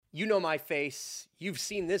You know my face. You've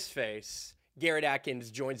seen this face. Garrett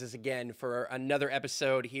Adkins joins us again for another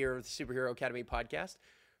episode here of the Superhero Academy podcast.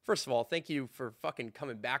 First of all, thank you for fucking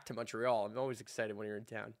coming back to Montreal. I'm always excited when you're in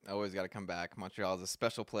town. I always got to come back. Montreal is a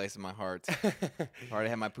special place in my heart. I've already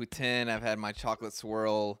had my poutine. I've had my chocolate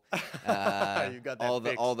swirl. You got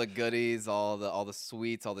that all the goodies, all the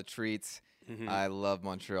sweets, all the treats. Mm-hmm. I love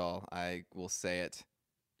Montreal. I will say it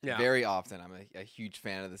Yeah. very often. I'm a huge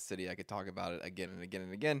fan of the city. I could talk about it again and again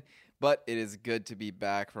and again. But it is good to be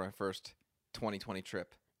back for my first 2020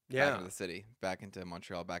 trip. Back into the city, back into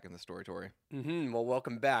Montreal, back in the Storytory. Mm-hmm. Well,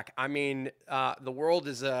 welcome back. I mean, the world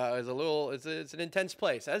is it's an intense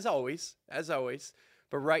place as always.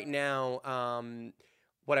 But right now,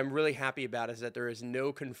 what I'm really happy about is that there is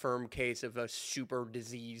no confirmed case of a super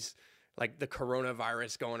disease like the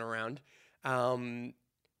coronavirus going around.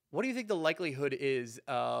 What do you think the likelihood is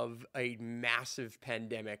of a massive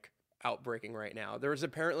pandemic outbreaking right now? There's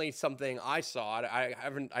apparently something I saw. I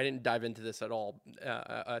didn't dive into this at all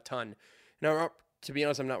a ton. Now, to be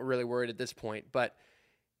honest, I'm not really worried at this point, but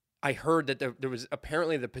I heard that there was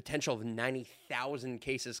apparently the potential of 90,000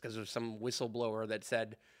 cases because of some whistleblower that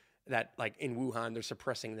said that, like, in Wuhan they're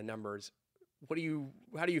suppressing the numbers. How do you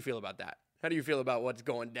feel about that? How do you feel about what's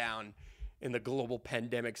going down in the global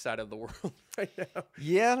pandemic side of the world right now?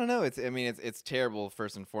 Yeah, I don't know. It's terrible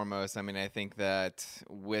first and foremost. I mean, I think that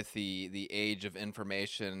with the age of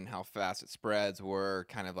information, how fast it spreads, we're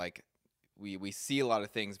kind of like we see a lot of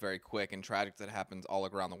things very quick and tragic that happens all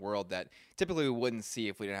around the world that typically we wouldn't see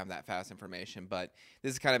if we didn't have that fast information. But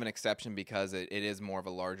this is kind of an exception because it is more of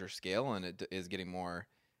a larger scale and it is getting more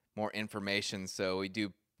information. So we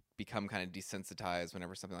do become kind of desensitized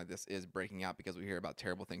whenever something like this is breaking out because we hear about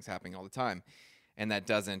terrible things happening all the time, and that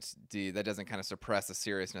doesn't kind of suppress the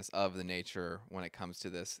seriousness of the nature when it comes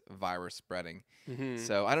to this virus spreading. Mm-hmm.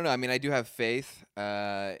 So I don't know. I mean, I do have faith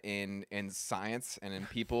in science and in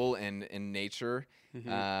people and in nature,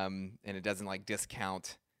 mm-hmm. And it doesn't like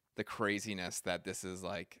discount the craziness that this is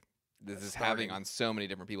having on so many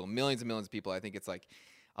different people, millions and millions of people. I think it's like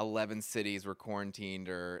 11 cities were quarantined,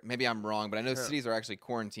 or maybe I'm wrong, but I know cities are actually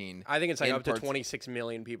quarantined. I think it's like up to 26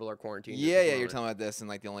 million people are quarantined. Yeah, you're talking about this, and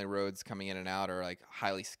like the only roads coming in and out are like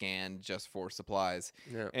highly scanned just for supplies.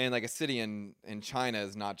 Yeah. And like a city in China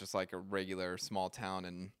is not just like a regular small town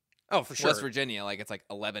in West Virginia. Like it's like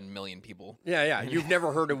 11 million people. Yeah. You've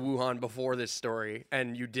never heard of Wuhan before this story,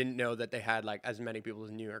 and you didn't know that they had like as many people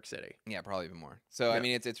as New York City. Yeah, probably even more. So yeah. I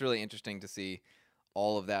mean, it's really interesting to see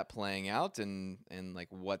all of that playing out and like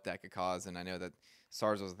what that could cause. And I know that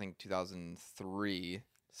SARS was, I think, 2003.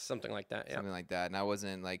 Something like that, yeah. Something like that. And I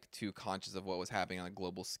wasn't like too conscious of what was happening on a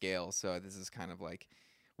global scale. So this is kind of like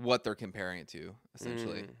what they're comparing it to,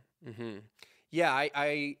 essentially. Mm-hmm. Yeah,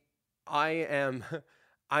 I am.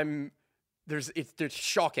 It's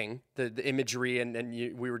shocking the imagery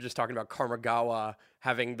and we were just talking about Karmagawa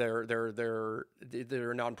having their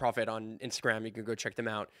nonprofit on Instagram. You can go check them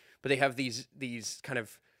out. But they have these kind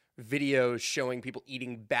of videos showing people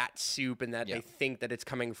eating bat soup and that they think that it's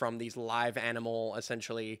coming from these live animal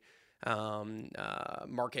essentially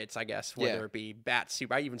markets, I guess, whether it be bat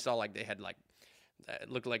soup. I even saw like they had like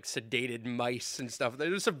it looked like sedated mice and stuff.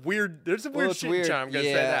 There's some weird shit. John, I'm gonna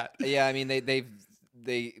say that. Yeah, I mean they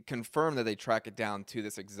confirm that they track it down to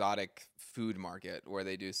this exotic food market where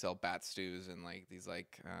they do sell bat stews and like these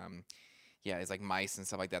like it's like mice and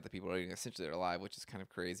stuff like that people are eating. Essentially they're alive, which is kind of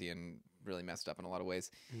crazy and really messed up in a lot of ways.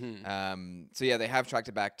 Mm-hmm. So yeah, they have tracked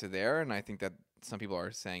it back to there, and I think that some people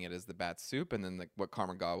are saying it is the bat soup, and then what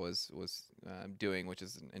Karmagawa was doing, which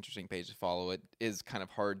is an interesting page to follow. It is kind of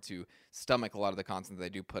hard to stomach a lot of the content that they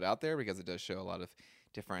do put out there because it does show a lot of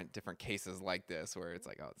different cases like this where it's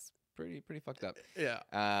like, oh, it's pretty fucked up. Yeah.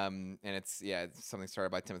 And it's something started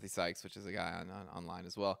by Timothy Sykes, which is a guy online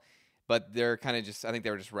as well. But they're kind of I think they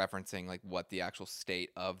were just referencing like what the actual state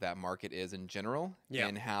of that market is in general,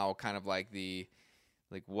 and how kind of like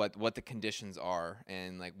what the conditions are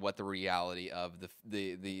and like what the reality of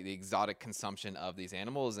the exotic consumption of these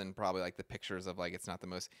animals, and probably like the pictures of like it's not the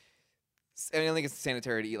most. I don't think it's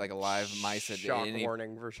sanitary to eat like a live mice at any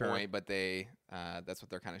warning for sure. point, but they that's what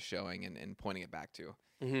they're kind of showing and pointing it back to.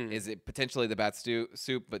 Mm-hmm. Is it potentially the bat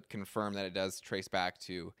soup, but confirm that it does trace back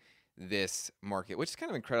to this market, which is kind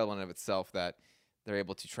of incredible in and of itself that they're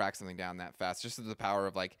able to track something down that fast, just the power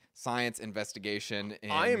of like science investigation.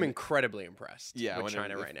 I am incredibly impressed with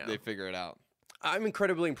China right now. They figure it out. I'm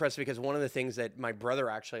incredibly impressed because one of the things that my brother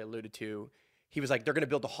actually alluded to, he was like, they're going to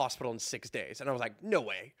build a hospital in 6 days. And I was like, no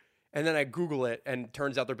way. And then I Google it, and it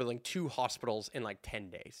turns out they're building 2 hospitals in like 10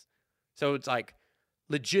 days. So it's like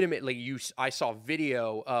legitimately I saw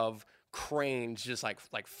video of cranes, just like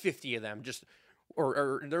 50 of them, just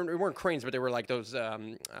or they weren't cranes, but they were like those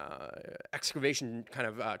excavation kind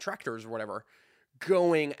of tractors or whatever,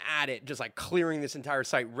 going at it, just like clearing this entire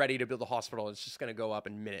site, ready to build a hospital. It's just going to go up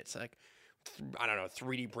in minutes. Like, I don't know,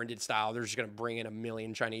 3D printed style. They're just going to bring in 1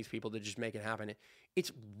 million Chinese people to just make it happen.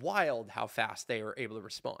 It's wild how fast they are able to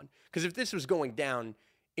respond. Because if this was going down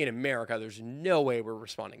in America, there's no way we're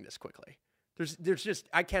responding this quickly. There's just,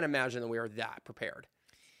 I can't imagine that we are that prepared.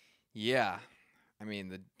 Yeah. I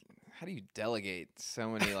mean, how do you delegate so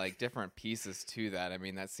many like different pieces to that? I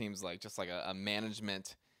mean, that seems like just like a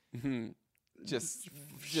management, just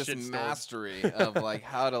mastery of like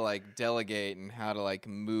how to like delegate and how to like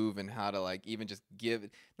move and how to like even just give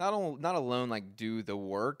not alone like do the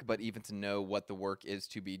work, but even to know what the work is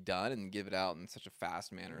to be done and give it out in such a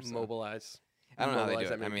fast manner. So, Mobilize. I don't know how they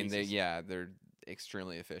do it. I mean, they're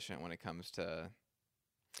extremely efficient when it comes to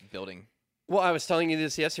building. Well, I was telling you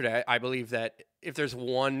this yesterday. I believe that if there's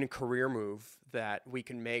one career move that we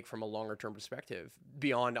can make from a longer term perspective,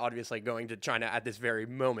 beyond obviously going to China at this very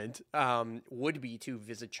moment, would be to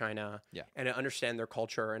visit China and understand their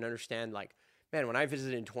culture and understand, like, man, when I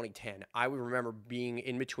visited in 2010, I would remember being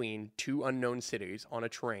in between 2 unknown cities on a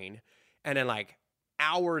train, and then like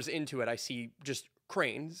hours into it, I see just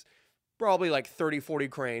cranes, probably like 30, 40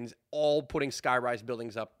 cranes, all putting skyrise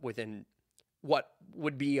buildings up within what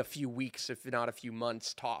would be a few weeks, if not a few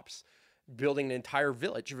months tops, building an entire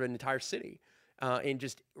village or an entire city in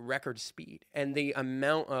just record speed. And the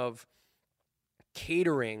amount of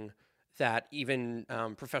catering that even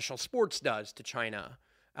professional sports does to China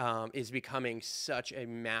is becoming such a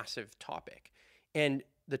massive topic. And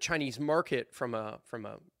the Chinese market, from a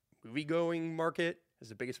movie-going market, is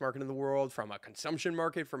the biggest market in the world, from a consumption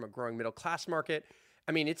market, from a growing middle-class market.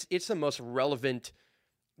 I mean, it's the most relevant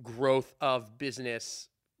growth of business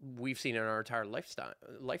we've seen in our entire lifetime.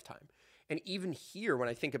 And even here, when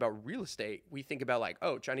I think about real estate, we think about like,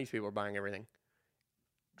 oh, Chinese people are buying everything.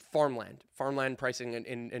 Farmland pricing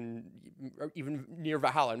in even near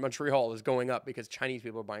Valhalla in Montreal is going up because Chinese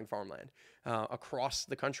people are buying farmland across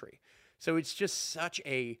the country. So it's just such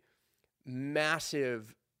a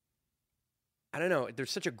massive, I don't know,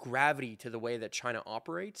 there's such a gravity to the way that China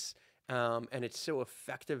operates, and it's so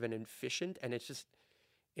effective and efficient, and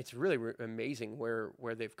it's really amazing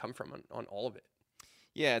where they've come from on all of it.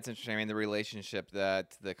 Yeah, it's interesting. I mean, the relationship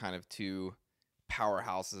that the kind of two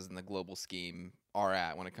powerhouses in the global scheme are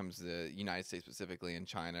at when it comes to the United States specifically and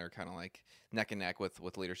China are kind of like neck and neck with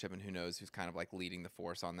leadership, and who knows who's kind of like leading the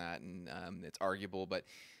force on that, and it's arguable. But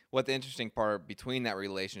what the interesting part between that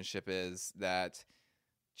relationship is that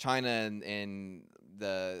China in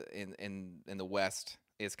the West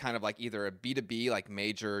is kind of like either a B2B, like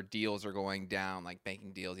major deals are going down, like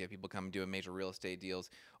banking deals, you have people come doing major real estate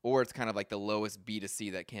deals, or it's kind of like the lowest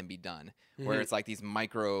B2C that can be done, where it's like these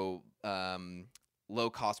micro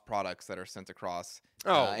low-cost products that are sent across.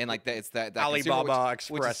 And like that, it's that Alibaba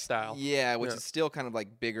Express style. Yeah, which is still kind of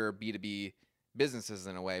like bigger B2B businesses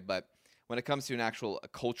in a way. But when it comes to a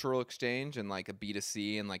cultural exchange and like a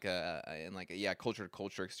B2C and like a culture to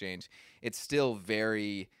culture exchange, it's still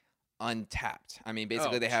very untapped. I mean,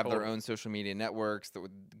 basically they have their own social media networks that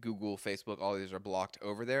with Google, Facebook, all these are blocked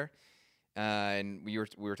over there. And we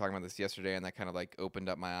were talking about this yesterday, and that kind of like opened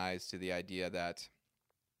up my eyes to the idea that,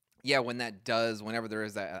 whenever there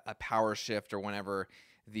is a power shift, or whenever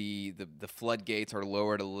the floodgates are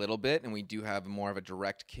lowered a little bit, and we do have more of a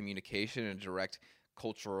direct communication and direct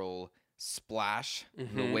cultural splash,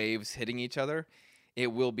 the waves hitting each other, it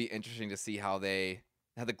will be interesting to see how the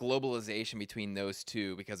globalization between those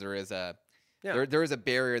two, because there is a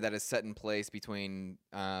barrier that is set in place between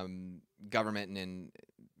government and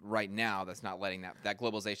right now that's not letting that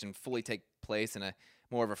globalization fully take place in a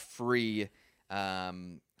more of a free,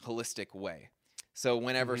 holistic way. So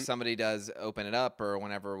whenever somebody does open it up, or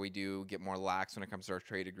whenever we do get more lax when it comes to our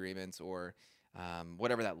trade agreements, or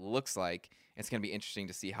whatever that looks like, it's going to be interesting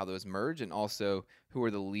to see how those merge, and also who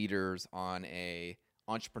are the leaders on a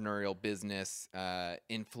entrepreneurial business,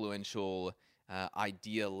 influential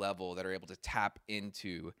idea level that are able to tap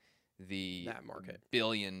into that market,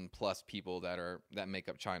 billion plus people that make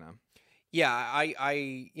up China. Yeah,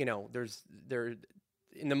 there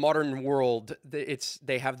in the modern world,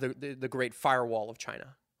 they have the great firewall of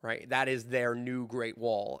China, right? That is their new great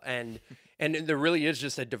wall, and there really is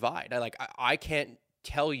just a divide. I can't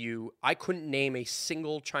tell you, I couldn't name a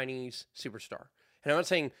single Chinese superstar. And I'm not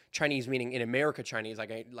saying Chinese meaning in America Chinese,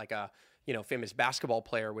 like a famous basketball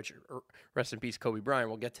player, which rest in peace Kobe Bryant.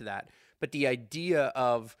 We'll get to that. But the idea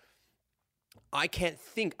of I can't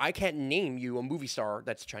name you a movie star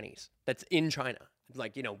that's Chinese, that's in China.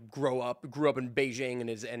 like, grew up in Beijing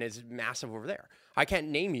and is massive over there. I can't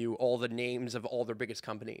name you all the names of all their biggest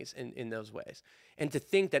companies in those ways. And to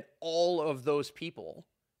think that all of those people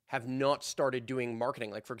have not started doing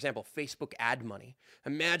marketing, like for example, Facebook ad money.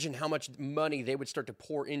 Imagine how much money they would start to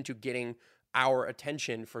pour into getting our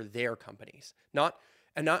attention for their companies.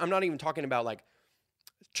 I'm not even talking about like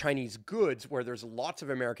Chinese goods, where there's lots of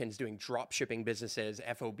Americans doing drop shipping businesses,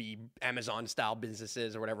 FOB, Amazon style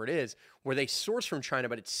businesses, or whatever it is, where they source from China,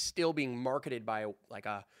 but it's still being marketed by like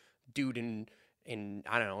a dude in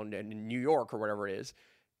I don't know, in New York or whatever it is.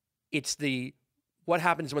 It's what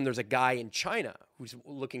happens when there's a guy in China who's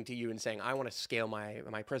looking to you and saying, I want to scale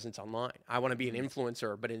my presence online. I want to be an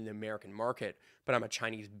influencer, but in the American market, but I'm a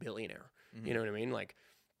Chinese billionaire. You know what I mean? Like,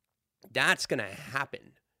 that's going to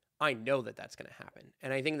happen. I know that that's going to happen.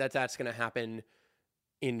 And I think that that's going to happen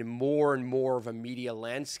in more and more of a media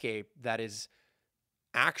landscape that is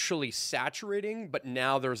actually saturating, but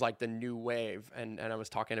now there's like the new wave. And I was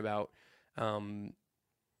talking about, I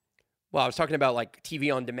was talking about like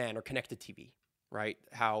TV on demand or connected TV, right?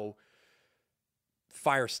 How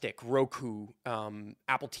Fire Stick, Roku,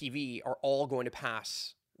 Apple TV are all going to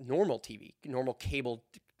pass normal TV, normal cable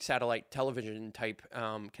satellite television type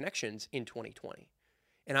connections in 2020.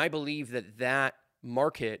 And I believe that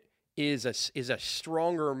market is a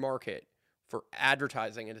stronger market for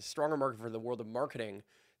advertising and a stronger market for the world of marketing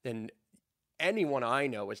than anyone I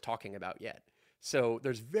know is talking about yet. So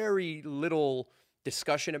there's very little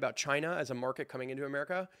discussion about China as a market coming into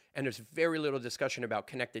America, and there's very little discussion about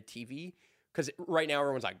connected TV, because right now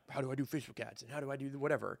everyone's like, how do I do Facebook ads and how do I do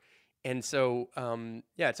whatever? And so,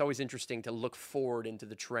 it's always interesting to look forward into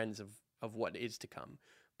the trends of what is to come.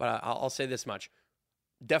 But I'll say this much.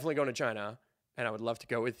 Definitely going to China, and I would love to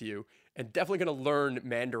go with you, and definitely going to learn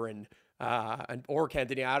Mandarin or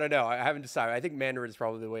Cantonese. I don't know. I haven't decided. I think Mandarin is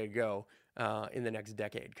probably the way to go in the next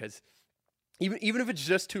decade, because even if it's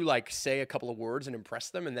just to like say a couple of words and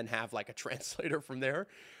impress them and then have like a translator from there,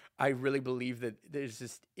 I really believe that it's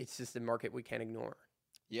just a market we can't ignore.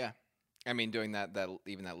 Yeah. I mean, doing that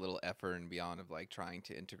even that little effort and beyond of like trying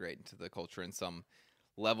to integrate into the culture in some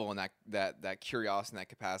level, and that curiosity and that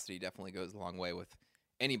capacity definitely goes a long way with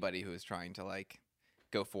anybody who is trying to like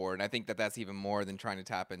go forward. And I think that that's even more than trying to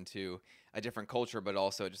tap into a different culture, but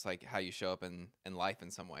also just like how you show up in life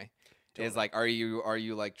in some way. Totally. Is like, are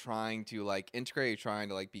you like trying to like integrate? Are you trying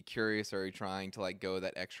to like be curious? Or are you trying to like go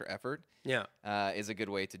that extra effort? Yeah, is a good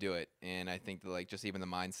way to do it. And I think that like just even the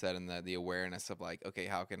mindset and the awareness of like, okay,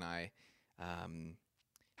 how can I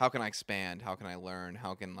expand? How can I learn?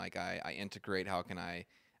 How can like I integrate? How can I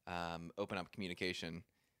open up communication?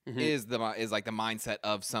 Is like the mindset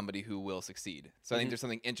of somebody who will succeed. So I think there's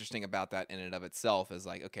something interesting about that in and of itself. Is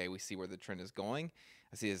like, okay, we see where the trend is going.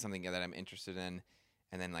 I see it as something that I'm interested in,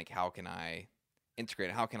 and then like, how can I integrate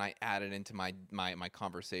it? How can I add it into my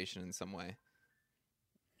conversation in some way?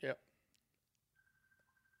 Yep.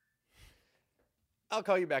 I'll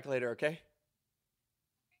call you back later, okay?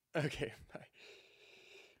 Okay, bye.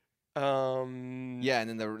 Yeah, and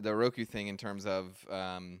then the Roku thing in terms of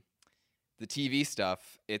the TV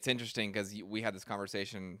stuff, it's interesting because we had this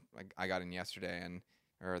conversation. I got in yesterday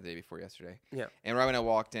or the day before yesterday. Yeah. And right when I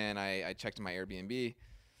walked in, I checked my Airbnb,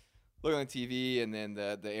 looked on the TV, and then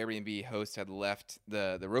the Airbnb host had left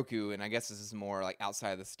the Roku, and I guess this is more like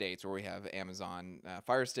outside of the States where we have Amazon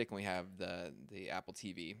Fire Stick and we have the Apple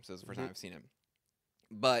TV. So it's the first time I've seen it.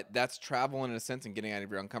 But that's traveling in a sense and getting out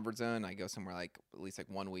of your own comfort zone. I go somewhere like at least like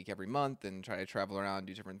 1 week every month and try to travel around,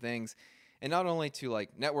 do different things. And not only to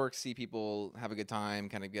like network, see people, have a good time,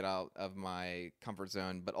 kind of get out of my comfort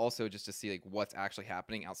zone, but also just to see like what's actually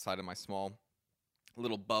happening outside of my small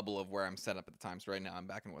little bubble of where I'm set up at the time. So right now I'm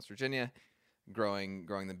back in West Virginia, growing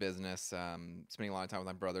the business, spending a lot of time with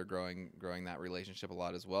my brother, growing that relationship a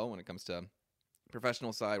lot as well. When it comes to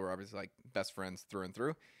professional side, we're obviously like best friends through and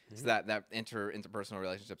through. So that interpersonal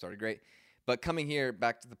relationship's already great. But coming here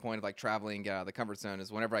back to the point of like traveling, get out of the comfort zone,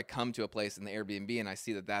 is whenever I come to a place in the Airbnb and I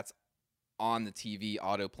see that that's on the TV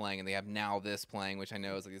auto playing, and they have Now This playing, which I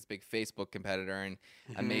know is like this big Facebook competitor and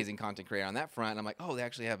amazing content creator on that front. And I'm like, oh, they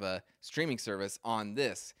actually have a streaming service on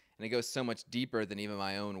this. And it goes so much deeper than even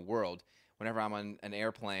my own world. Whenever I'm on an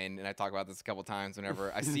airplane, and I talk about this a couple times,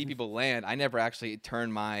 whenever I see people land, I never actually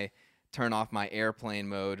turn off my airplane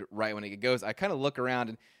mode right when it goes. I kind of look around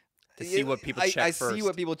and to see what people check first. I see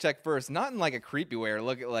what people check first, not in like a creepy way or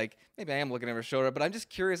look at like, maybe I am looking over his shoulder, but I'm just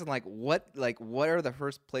curious on like what are the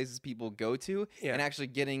first places people go to, and actually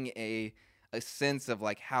getting a sense of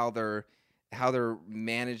like how they're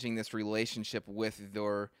managing this relationship with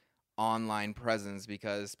their online presence,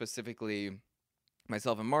 because specifically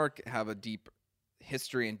myself and Marc have a deep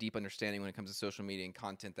history and deep understanding when it comes to social media and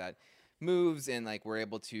content that moves, and like we're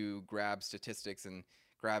able to grab statistics and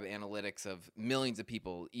grab analytics of millions of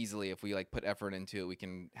people easily. If we like put effort into it, we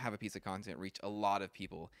can have a piece of content reach a lot of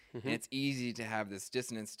people. Mm-hmm. And it's easy to have this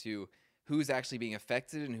dissonance to who's actually being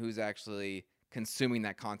affected and who's actually consuming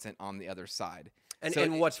that content on the other side.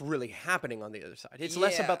 And what's really happening on the other side. It's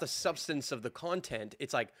less Yeah. about the substance of the content.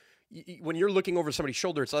 It's like when you're looking over somebody's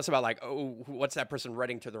shoulder, it's less about like, oh, what's that person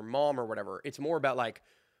writing to their mom or whatever. It's more about like,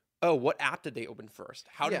 oh, what app did they open first?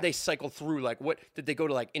 How did they cycle through? Like, what did they go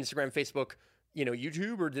to, like Instagram, Facebook,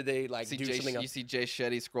 YouTube, or did they like do something else? You see Jay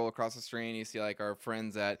Shetty scroll across the screen. You see like our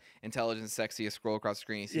friends at Intelligence Sexy scroll across the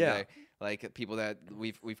screen. You see like people that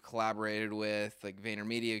we've collaborated with, like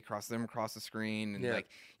VaynerMedia, across the screen, and like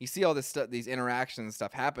you see all this stuff, these interactions and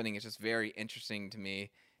stuff happening. It's just very interesting to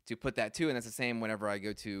me to put that too. And that's the same whenever I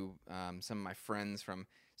go to some of my friends from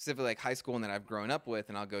specifically like high school and that I've grown up with,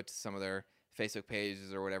 and I'll go to some of their Facebook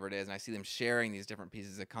pages or whatever it is, and I see them sharing these different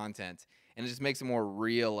pieces of content, and it just makes it more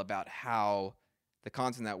real about how the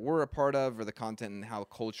content that we're a part of, or the content and how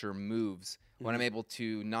culture moves, when I'm able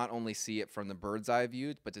to not only see it from the bird's eye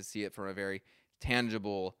view, but to see it from a very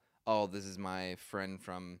tangible, oh, this is my friend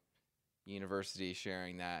from university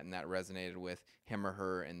sharing that, and that resonated with him or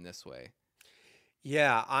her in this way.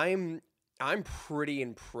 Yeah, I'm pretty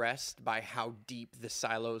impressed by how deep the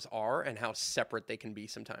silos are and how separate they can be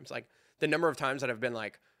sometimes. Like the number of times that I've been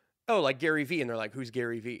like, oh, like Gary Vee, and they're like, who's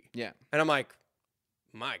Gary Vee? Yeah. And I'm like,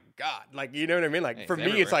 my God, like, you know what I mean? Like Hey, for me,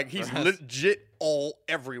 everywhere. it's like he's legit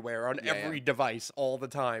everywhere on every device all the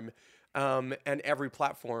time, and every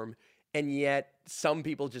platform. And yet some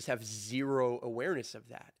people just have zero awareness of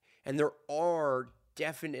that. And there are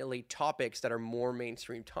definitely topics that are more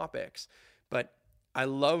mainstream topics, but I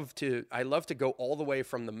love to go all the way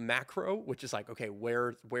from the macro, which is like, okay,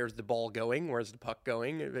 where's the ball going? Where's the puck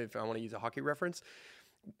going? If I want to use a hockey reference.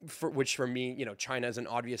 Which for me, China is an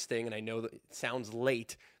obvious thing, and I know that it sounds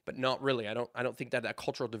late, but not really. I don't think that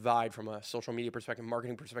cultural divide from a social media perspective,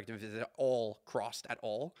 marketing perspective, is at all crossed at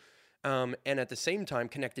all. And at the same time,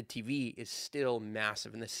 connected TV is still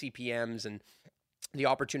massive, and the CPMs and the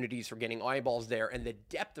opportunities for getting eyeballs there, and the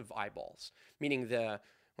depth of eyeballs. Meaning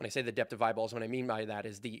when I say the depth of eyeballs, what I mean by that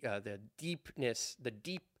is the deepness,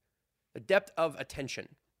 the depth of attention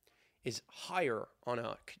is higher on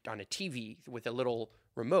a TV with a little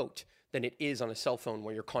remote than it is on a cell phone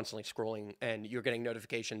where you're constantly scrolling and you're getting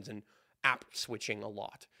notifications and app switching a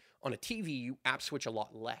lot. On a TV, you app switch a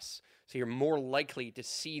lot less. So you're more likely to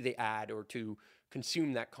see the ad or to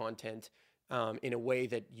consume that content in a way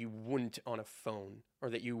that you wouldn't on a phone, or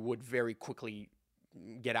that you would very quickly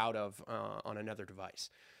get out of on another device.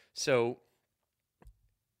 So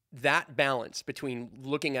that balance between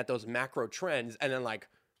looking at those macro trends and then like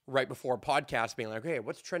right before a podcast being like, hey,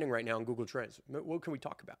 what's trending right now on Google Trends? What can we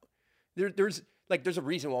talk about? There's a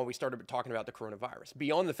reason why we started talking about the coronavirus.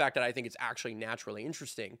 Beyond the fact that I think it's actually naturally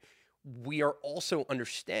interesting, we are also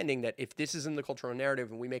understanding that if this is in the cultural narrative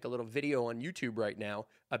and we make a little video on YouTube right now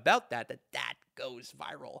about that goes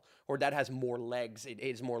viral, or that has more legs, it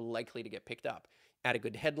is more likely to get picked up. Add a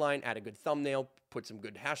good headline, add a good thumbnail, put some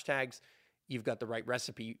good hashtags. You've got the right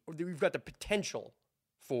recipe, or you've got the potential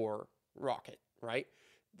for rocket, right?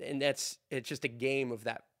 And it's just a game of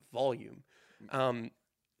that volume.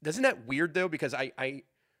 Isn't that weird though? Because I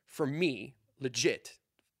for me, legit,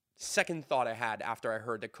 second thought I had after I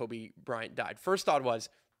heard that Kobe Bryant died. First thought was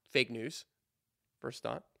fake news. First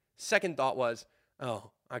thought. Second thought was,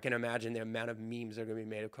 oh, I can imagine the amount of memes that are going to be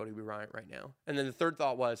made of Kobe Bryant right now. And then the third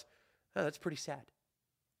thought was, oh, that's pretty sad.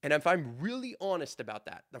 And if I'm really honest about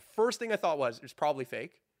that, the first thing I thought was, it's probably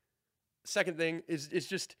fake. Second thing is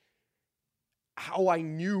just how I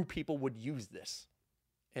knew people would use this.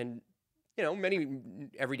 And, many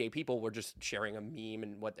everyday people were just sharing a meme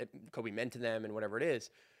and what Kobe meant to them and whatever it is.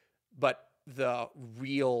 But the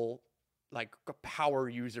real, like, power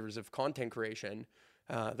users of content creation,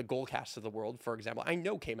 the Goalcasts of the world, for example, I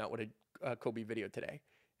know came out with a Kobe video today.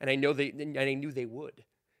 And I knew they would.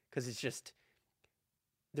 Because it's just,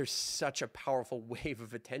 there's such a powerful wave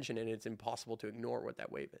of attention, and it's impossible to ignore what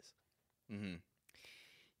that wave is. Mm-hmm.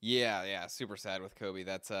 Yeah, super sad with Kobe.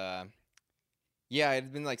 That's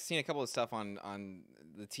I'd been like seeing a couple of stuff on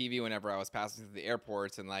the TV whenever I was passing through the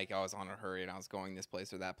airports, and like I was on a hurry and I was going this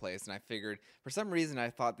place or that place, and I figured for some reason I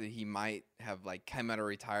thought that he might have like come out of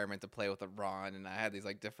retirement to play with LeBron, and I had these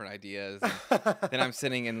like different ideas. And then I'm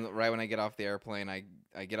sitting, and right when I get off the airplane,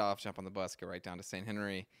 I get off, jump on the bus, go right down to St.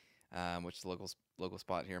 Henry, which is a local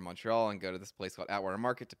spot here in Montreal, and go to this place called Outrage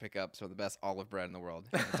Market to pick up some of the best olive bread in the world.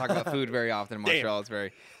 I talk about food very often in Montreal. It's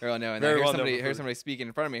very, very well known. And here's somebody speaking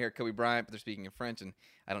in front of me here, Kobe Bryant, but they're speaking in French, and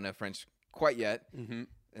I don't know French quite yet. Mm-hmm.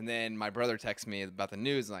 And then my brother texts me about the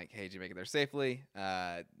news, like, "Hey, did you make it there safely?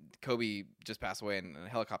 Kobe just passed away in a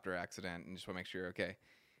helicopter accident, and just want to make sure you're okay."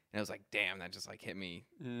 And I was like, "Damn, that just like hit me.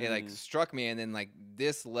 It like struck me." And then like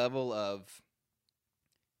this level of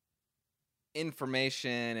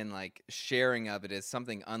information and like sharing of it is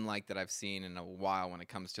something unlike that I've seen in a while when it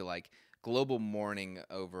comes to like global mourning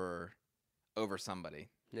over somebody.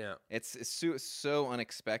 Yeah. It's so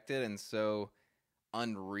unexpected and so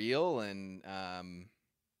unreal, and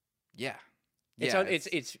yeah.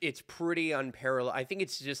 It's pretty unparalleled. I think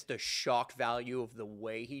it's just the shock value of the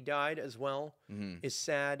way he died as well is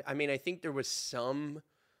sad. I mean, I think there was some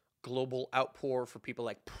global outpour for people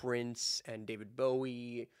like Prince and David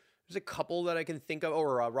Bowie. There's a couple that I can think of.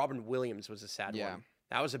 Or Robin Williams was a sad one.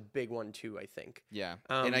 That was a big one too, I think. Yeah.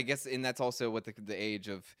 And I guess, and that's also what the age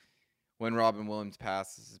of when Robin Williams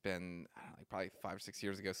passed has been, I don't know, like probably 5 or 6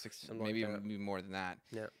 years ago, maybe even more than that.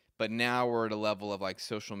 Yeah. But now we're at a level of like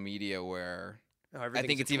social media where I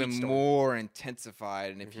think it's even storm. more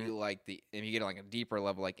intensified. And if you like if you get like a deeper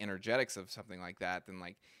level, like energetics of something like that, then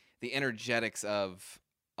like the energetics of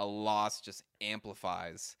a loss just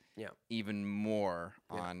amplifies even more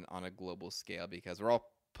on a global scale, because we're all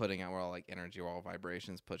like energy, we're all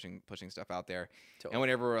vibrations, pushing stuff out there. Totally. And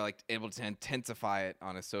whenever we're like able to intensify it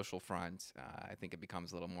on a social front, I think it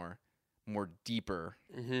becomes a little more deeper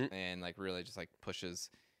and like really just like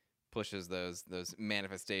pushes those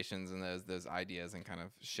manifestations and those ideas, and kind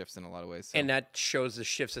of shifts in a lot of ways. So. And that shows the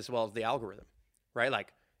shifts as well as the algorithm, right?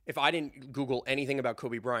 Like if I didn't Google anything about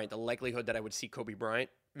Kobe Bryant, the likelihood that I would see Kobe Bryant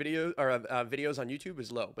videos on YouTube is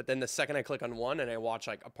low. But then the second I click on one and I watch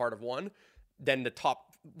like a part of one, then the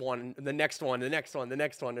top one, the next one, the next one, the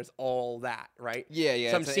next one, there's all that, right?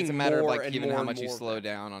 Yeah. So it's a matter of like even how much you slow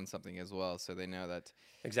down on something as well, so they know that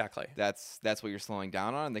exactly that's what you're slowing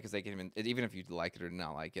down on, because they can even if you like it or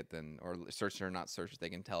not like it, then or search it or not search it, they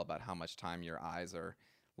can tell about how much time your eyes are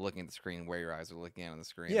looking at the screen, where your eyes are looking at on the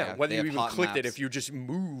screen. Yeah, whether you even clicked it, if you just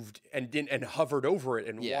moved and hovered over it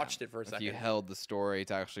and watched it for a second. If you held the story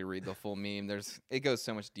to actually read the full meme, it goes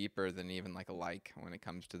so much deeper than even like a like when it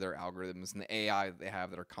comes to their algorithms and the AI that they have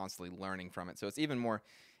that are constantly learning from it. So it's even more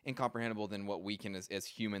incomprehensible than what we can as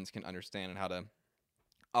humans can understand, and how to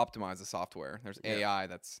optimize the software. There's AI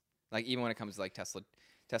that's like, even when it comes to like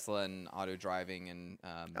Tesla and auto driving and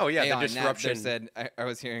AI, the disruption. I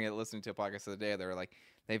was listening to a podcast the other day. They were like,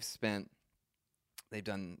 they've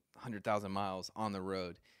done 100,000 miles on the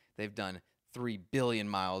road. They've done 3 billion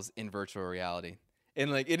miles in virtual reality. And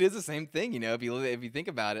like, it is the same thing, if you think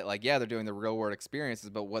about it, like, yeah, they're doing the real world experiences,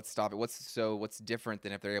 but what's different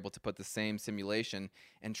than if they're able to put the same simulation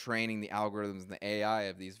and training the algorithms and the AI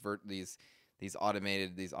of these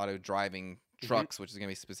auto driving trucks, which is going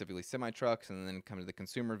to be specifically semi trucks, and then come to the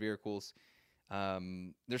consumer vehicles.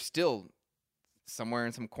 They're still somewhere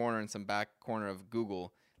in some back corner of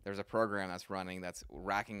Google, there's a program that's running that's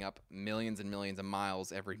racking up millions and millions of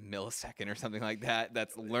miles every millisecond or something like that.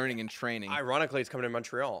 That's learning and training. Ironically, it's coming to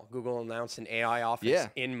Montreal. Google announced an AI office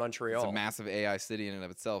in Montreal. It's a massive AI city in and of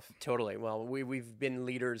itself. Totally. Well, we've been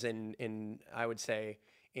leaders in I would say,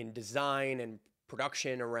 in design and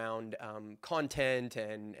production around content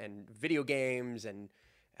and video games and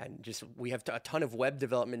just we have a ton of web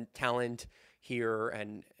development talent here,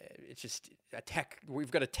 and it's just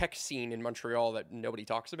we've got a tech scene in Montreal that nobody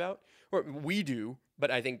talks about, or we do,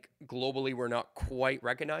 but I think globally we're not quite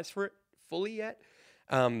recognized for it fully yet.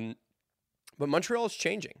 But Montreal is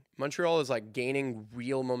changing. Montreal is like gaining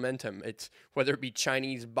real momentum. It's whether it be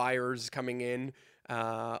Chinese buyers coming in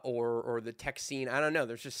or the tech scene. I don't know.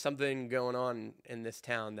 There's just something going on in this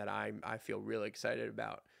town that I feel really excited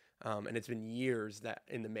about. And it's been years that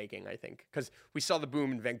in the making, I think, because we saw the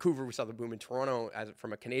boom in Vancouver, we saw the boom in Toronto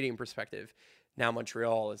from a Canadian perspective. Now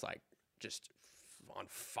Montreal is like just on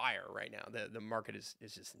fire right now. The market is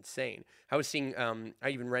just insane. I was seeing, I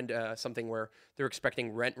even read something where they're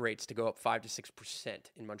expecting rent rates to go up 5 to 6%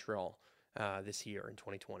 in Montreal this year in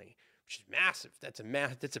 2020, which is massive. That's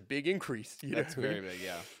a big increase. That's very big,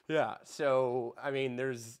 yeah. Yeah. So I mean,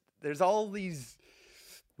 there's all these.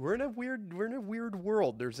 We're in a weird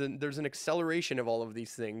world. There's an acceleration of all of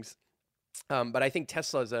these things, but I think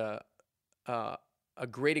Tesla is a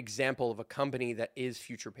great example of a company that is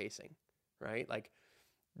future pacing, right? Like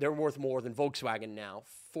they're worth more than Volkswagen now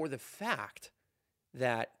for the fact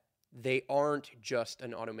that they aren't just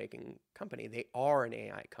an automaking company. They are an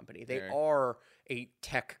AI company. They are a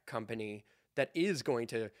tech company that is going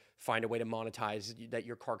to find a way to monetize that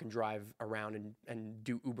your car can drive around and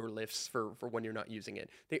do Uber lifts for when you're not using it.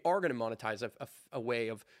 They are going to monetize a way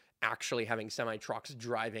of actually having semi-trucks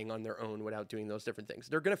driving on their own without doing those different things.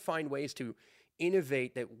 They're going to find ways to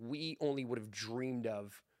innovate that we only would have dreamed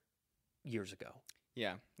of years ago.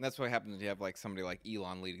 Yeah, and that's what happens when you have like somebody like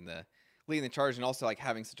Elon leading the charge, and also like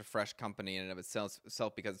having such a fresh company in and of itself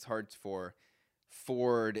because it's hard for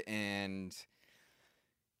Ford and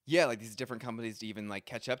like these different companies to even like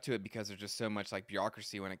catch up to it because there's just so much like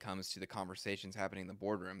bureaucracy when it comes to the conversations happening in the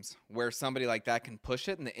boardrooms, where somebody like that can push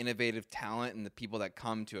it, and the innovative talent and the people that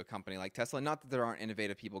come to a company like Tesla, not that there aren't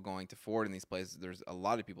innovative people going to Ford in these places, there's a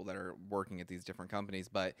lot of people that are working at these different companies,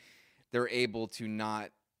 but they're able to not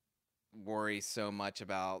worry so much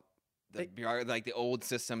about like the old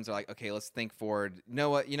systems are like, okay, let's think forward. You know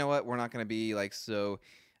what? We're not going to be like so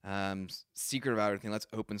secret about everything. Let's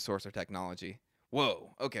open source our technology.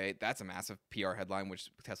 Whoa, okay, that's a massive PR headline, which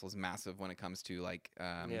Tesla's massive when it comes to like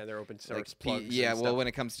they're open source like plugs. When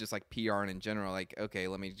it comes to just like PR and in general, like, okay,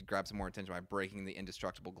 let me grab some more attention by breaking the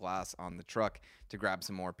indestructible glass on the truck to grab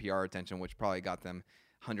some more PR attention, which probably got them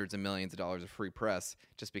hundreds of millions of dollars of free press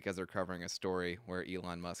just because they're covering a story where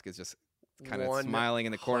Elon Musk is just kind of smiling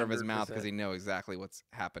in the corner of his mouth because he knows exactly what's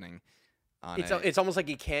happening. It's almost like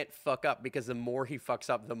he can't fuck up, because the more he fucks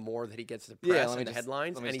up, the more that he gets the press and the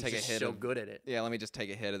headlines, and he's just so good at it. Yeah, let me just take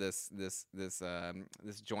a hit of this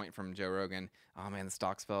joint from Joe Rogan. Oh man, the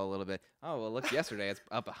stocks fell a little bit. Oh well, look, yesterday it's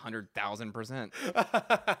up 100,000%.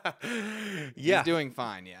 Yeah, he's doing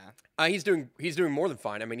fine. Yeah, he's doing more than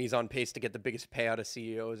fine. I mean, he's on pace to get the biggest payout a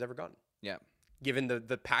CEO has ever gotten. Yeah, given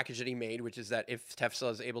the package that he made, which is that if Tesla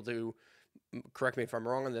is able to, correct me if I'm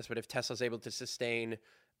wrong on this, but if Tesla's able to sustain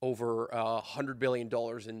over $100 billion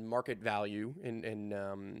in market value in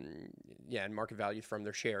market value from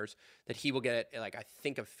their shares, that he will get like I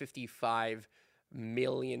think a $55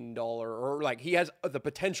 million, or like he has the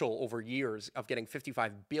potential over years of getting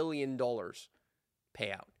 $55 billion payout.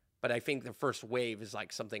 But I think the first wave is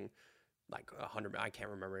like something like 100. I can't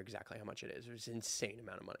remember exactly how much it is. It's an insane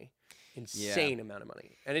amount of money. Amount of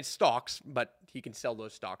money. And it's stocks, but he can sell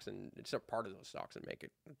those stocks, and it's a part of those stocks, and make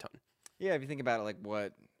it a ton. Yeah, if you think about it, like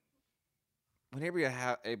whenever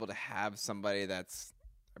you're able to have somebody that's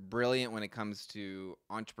brilliant when it comes to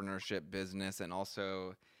entrepreneurship, business, and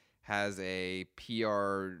also has a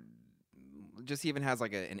PR, just even has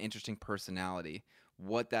like an interesting personality,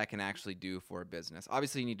 what that can actually do for a business.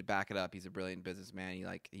 Obviously, you need to back it up. He's a brilliant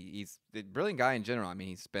businessman. He's a brilliant guy in general. I mean,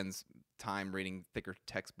 he spends time reading thicker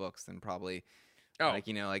textbooks than probably like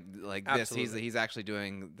this. He's actually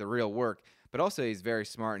doing the real work. But also, he's very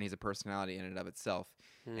smart, and he's a personality in and of itself.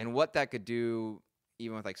 And what that could do,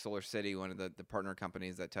 even with like Solar City, one of the partner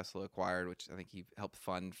companies that Tesla acquired, which I think he helped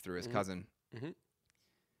fund through his cousin.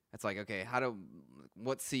 It's like, okay,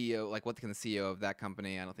 what can the CEO of that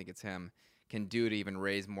company, I don't think it's him, can do to even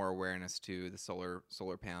raise more awareness to the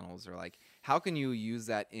solar panels, or like how can you use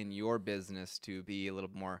that in your business to be a little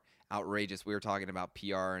more outrageous? We were talking about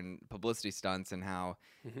PR and publicity stunts, and how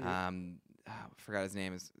I forgot his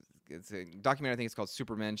name. It's a documentary. I think it's called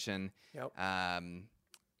Supermensch. Yep.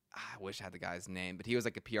 I wish I had the guy's name, but he was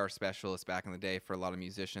like a PR specialist back in the day for a lot of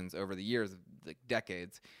musicians over the years, like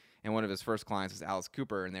decades. And one of his first clients was Alice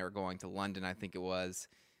Cooper, and they were going to London, I think it was,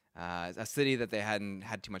 a city that they hadn't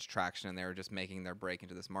had too much traction, and they were just making their break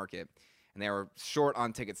into this market. And they were short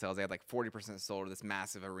on ticket sales. They had like 40% sold to this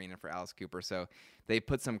massive arena for Alice Cooper. So they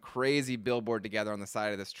put some crazy billboard together on the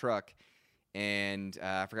side of this truck, and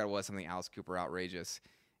I forgot what it was, something Alice Cooper outrageous,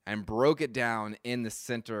 and broke it down in the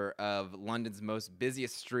center of London's most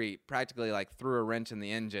busiest street, practically like threw a wrench in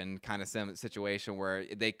the engine kind of situation where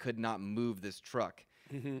they could not move this truck.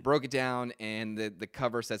 Broke it down, and the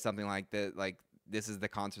cover said something like that, like, this is the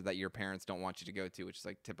concert that your parents don't want you to go to, which is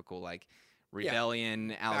like typical like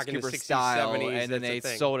rebellion, Alice Cooper 60s, style, 70s, and then they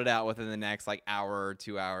sold it out within the next like hour or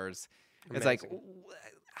 2 hours. Amazing. It's like,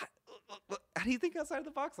 how do you think outside of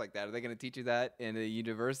the box like that? Are they going to teach you that in a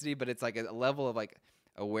university? But it's like a level of like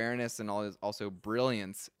awareness and also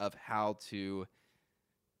brilliance of how to,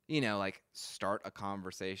 like start a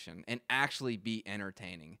conversation and actually be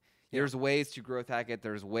entertaining. There's ways to growth hack it.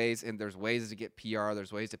 There's ways to get PR.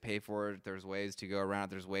 There's ways to pay for it. There's ways to go around it.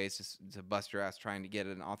 There's ways to bust your ass trying to get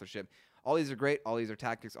an authorship. All these are great. All these are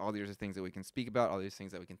tactics. All these are things that we can speak about. All these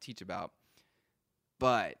things that we can teach about.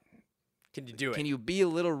 But can you do it? Can you be a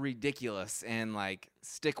little ridiculous and like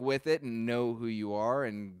stick with it and know who you are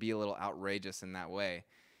and be a little outrageous in that way?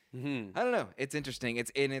 I don't know. It's interesting.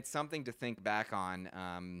 It's something to think back on.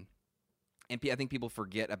 And I think people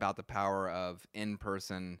forget about the power of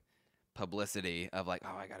in-person publicity of like,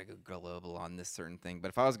 oh, I gotta go global on this certain thing. But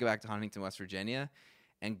if I was to go back to Huntington, West Virginia,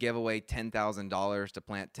 and give away $10,000 to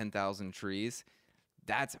plant 10,000 trees,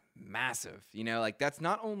 that's massive. Like that's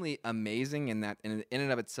not only amazing in that in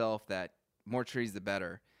and of itself, that more trees the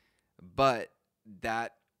better, but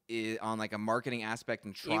that on like a marketing aspect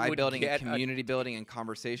and It tribe would building and get community building and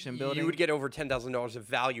conversation building, You would get over $10,000 of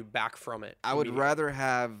value back from it. I would immediately. rather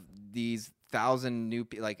have these 1,000 new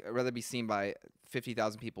like I'd rather be seen by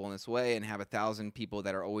 50,000 people in this way and have 1,000 people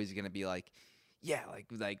that are always going to be like, yeah, like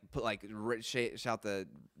put like shout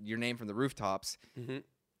your name from the rooftops. Mm-hmm.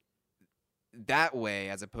 That way,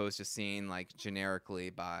 as opposed to seeing like generically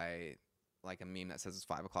by like a meme that says it's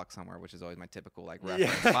 5 o'clock somewhere, which is always my typical like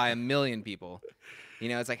reference by a million people. You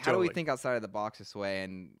know, it's like, how do we think outside of the box this way?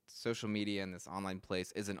 And social media and this online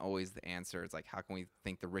place isn't always the answer. It's like, how can we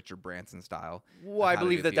think the Richard Branson style? Well, I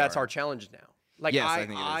believe that that's our challenge now. Like, yes, I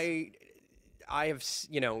think it is. I have,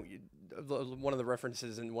 you know, one of the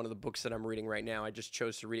references in one of the books that I'm reading right now, I just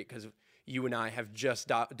chose to read it because you and I have just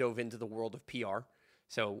dove into the world of PR.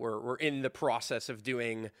 So we're in the process of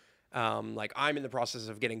doing, like I'm in the process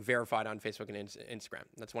of getting verified on Facebook and Instagram.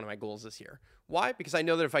 That's one of my goals this year. Why? Because I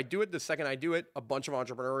know that if I do it, the second I do it, a bunch of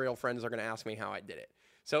entrepreneurial friends are going to ask me how I did it.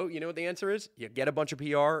 So you know what the answer is? You get a bunch of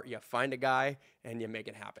PR, you find a guy, and you make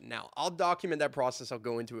it happen. Now, I'll document that process. I'll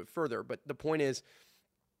go into it further. But the point is,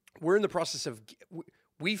 we're in the process of,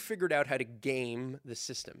 we figured out how to game the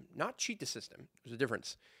system, not cheat the system. There's a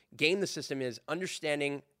difference. Game the system is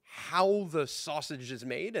understanding how the sausage is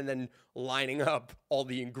made and then lining up all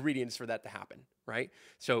the ingredients for that to happen, right?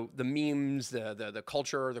 So the memes, the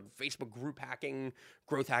culture, the Facebook group hacking,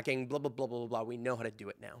 growth hacking, blah, blah, blah, blah, blah, we know how to do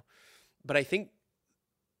it now. But I think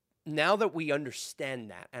now that we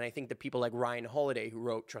understand that, and I think the people like Ryan Holiday, who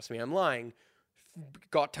wrote Trust Me, I'm Lying,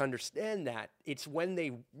 got to understand that, it's when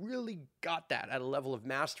they really got that at a level of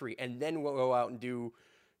mastery and then we'll go out and do,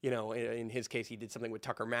 you know, in his case, he did something with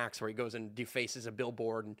Tucker Max where he goes and defaces a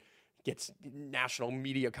billboard and gets national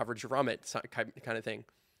media coverage from it, kind of thing.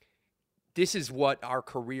 This is what our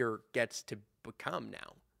career gets to become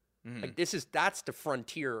now. Mm-hmm. Like that's the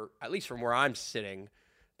frontier, at least from where I'm sitting.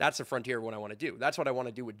 That's the frontier of what I want to do. That's what I want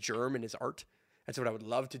to do with Germ and his art. That's what I would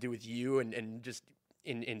love to do with you and just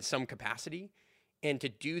in some capacity. And to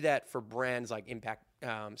do that for brands like Impact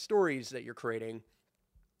Stories that you're creating,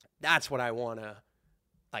 that's what I want to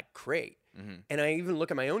like create. Mm-hmm. And I even look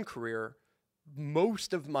at my own career,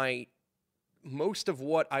 most of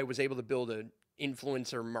what I was able to build an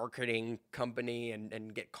influencer marketing company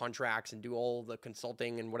and get contracts and do all the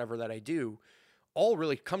consulting and whatever that I do, all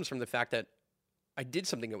really comes from the fact that I did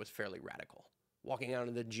something that was fairly radical. Walking out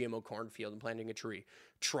in the GMO cornfield and planting a tree,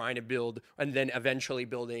 trying to build, and then eventually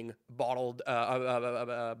building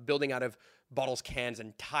building out of bottles, cans,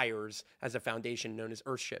 and tires as a foundation known as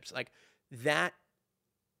Earthships. Like that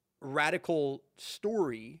radical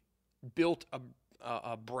story built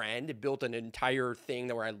a brand. It built an entire thing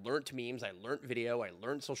where I learned memes, I learned video, I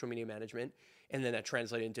learned social media management, and then that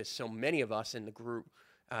translated into so many of us in the group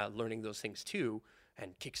learning those things too,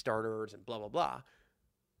 and Kickstarters and blah, blah, blah.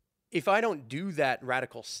 If I don't do that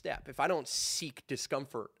radical step, if I don't seek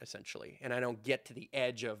discomfort, essentially, and I don't get to the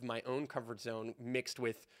edge of my own comfort zone mixed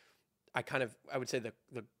with, I would say the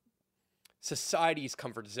society's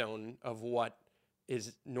comfort zone of what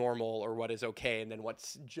is normal or what is okay, and then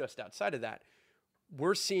what's just outside of that,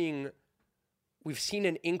 we've seen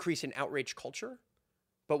an increase in outrage culture,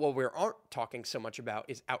 but what we aren't talking so much about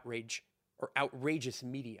is outrage or outrageous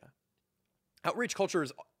media. Outrage culture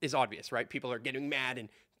is obvious, right? People are getting mad and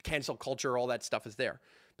cancel culture, all that stuff is there.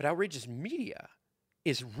 But outrageous media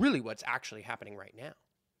is really what's actually happening right now.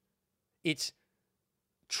 It's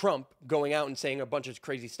Trump going out and saying a bunch of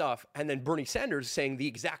crazy stuff, and then Bernie Sanders saying the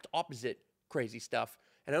exact opposite crazy stuff.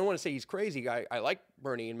 And I don't want to say he's crazy. I like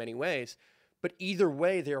Bernie in many ways, but either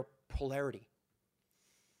way, they're polarity.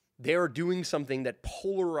 They're doing something that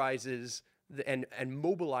polarizes and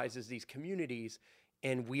mobilizes these communities,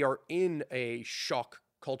 and we are in a shock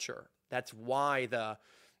culture. That's why the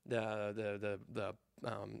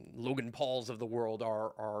Logan Pauls of the world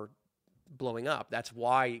are blowing up. That's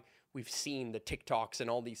why we've seen the TikToks and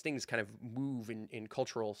all these things kind of move in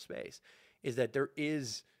cultural space, is that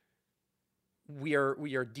we are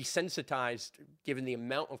desensitized given the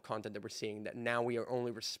amount of content that we're seeing, that now we are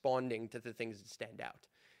only responding to the things that stand out.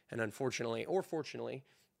 And unfortunately, or fortunately,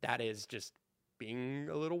 that is just being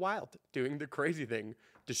a little wild, doing the crazy thing,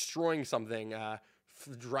 destroying something,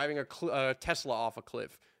 driving a Tesla off a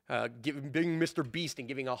cliff, being Mr. Beast and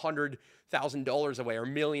giving $100,000 away or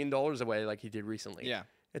 $1 million away like he did recently. Yeah,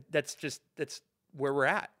 that's where we're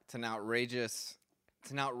at. It's an outrageous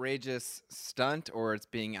stunt, or it's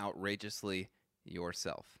being outrageously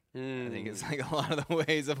yourself. I think it's like a lot of the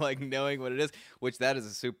ways of like knowing what it is, which that is a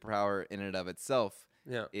superpower in and of itself.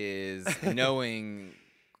 Yeah, is knowing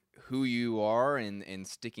who you are and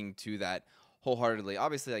sticking to that wholeheartedly.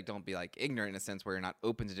 Obviously, like, don't be like ignorant in a sense where you're not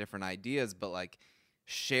open to different ideas, but like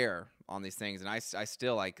share on these things. And I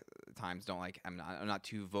still like at times don't like, I'm not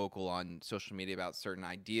too vocal on social media about certain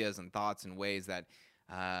ideas and thoughts and ways that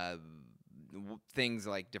things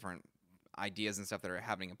like different ideas and stuff that are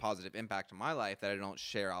having a positive impact on my life that I don't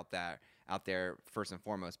share out there first and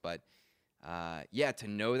foremost. But yeah, to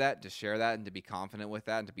know that, to share that, and to be confident with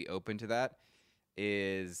that, and to be open to that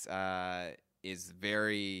is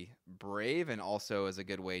very brave, and also is a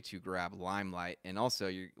good way to grab limelight. And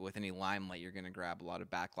also, with any limelight, you're going to grab a lot of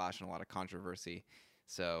backlash and a lot of controversy.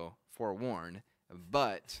 So forewarned,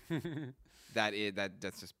 but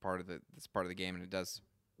that's just part of the game, and it does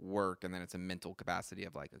work. And then it's a mental capacity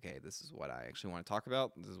of like, okay, this is what I actually want to talk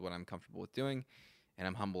about. This is what I'm comfortable with doing, and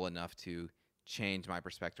I'm humble enough to change my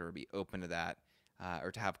perspective or be open to that,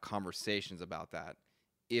 or to have conversations about that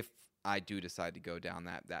if I do decide to go down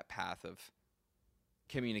that path of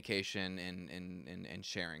communication and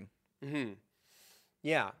sharing. Mm-hmm.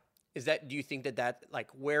 Yeah. Do you think that like,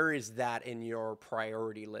 where is that in your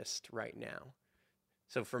priority list right now?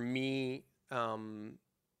 So for me,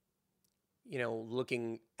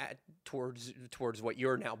 looking towards what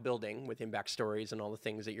you're now building with Impact Stories and all the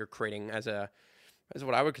things that you're creating as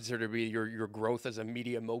what I would consider to be your growth as a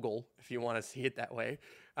media mogul, if you want to see it that way,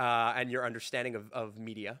 and your understanding of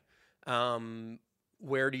media.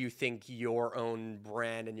 Where do you think your own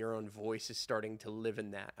brand and your own voice is starting to live in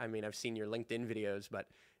that? I mean, I've seen your LinkedIn videos, but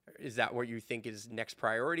is that what you think is next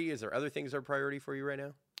priority? Is there other things that are priority for you right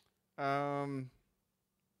now?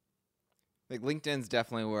 Like LinkedIn's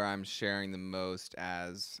definitely where I'm sharing the most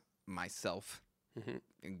as myself,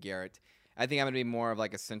 and Garrett. I think I'm gonna be more of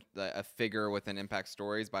like a figure within Impact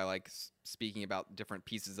Stories by like speaking about different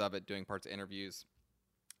pieces of it, doing parts of interviews,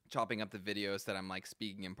 chopping up the videos that I'm like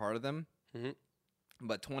speaking in part of them. Mm-hmm.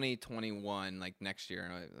 But 2021, like next year,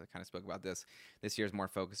 and I kind of spoke about this year is more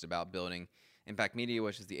focused about building Impact Media,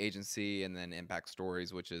 which is the agency, and then Impact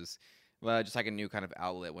Stories, which is just like a new kind of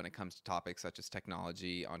outlet when it comes to topics such as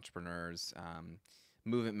technology, entrepreneurs,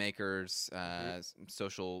 movement makers,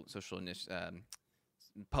 social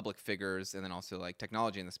public figures, and then also like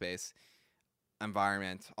technology in the space,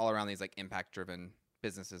 environment, all around these like impact-driven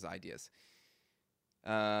businesses, ideas.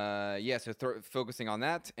 So focusing on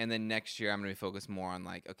that, and then next year I'm going to be focused more on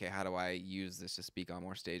like, okay, how do I use this to speak on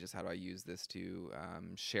more stages? How do I use this to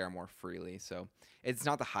share more freely? So it's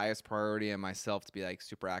not the highest priority in myself to be like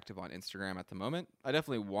super active on Instagram at the moment. I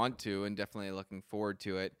definitely want to, and definitely looking forward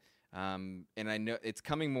to it. And I know it's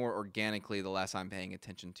coming more organically the less I'm paying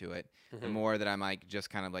attention to it. The more that I'm like just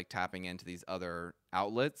kind of like tapping into these other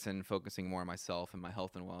outlets and focusing more on myself and my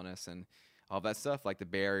health and wellness and all that stuff, like the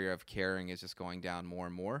barrier of caring is just going down more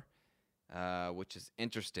and more, which is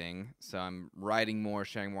interesting. So I'm writing more,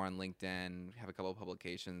 sharing more on LinkedIn, have a couple of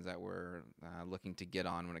publications that we're looking to get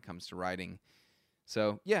on when it comes to writing.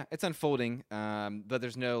 So yeah, it's unfolding, but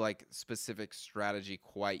there's no like specific strategy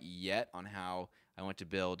quite yet on how I want to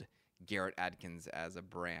build Garrett Adkins as a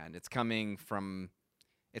brand. It's coming from,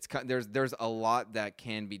 there's a lot that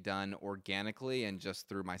can be done organically and just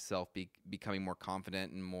through myself becoming more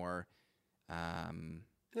confident and more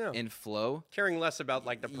in flow, caring less about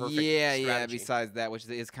like the perfect strategy. Besides that, which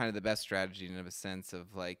is kind of the best strategy in a sense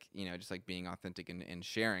of like, just like being authentic and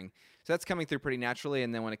sharing. So that's coming through pretty naturally.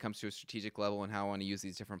 And then when it comes to a strategic level and how I want to use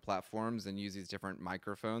these different platforms and use these different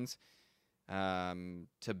microphones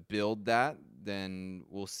to build that, then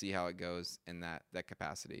we'll see how it goes in that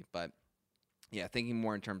capacity. But yeah, thinking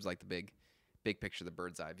more in terms of like the big picture, the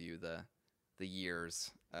bird's eye view, the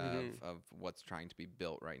years of what's trying to be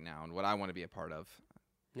built right now and what I want to be a part of.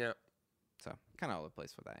 Yeah. So kind of all over the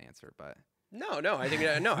place for that answer, but no, I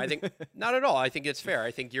think not at all. I think it's fair.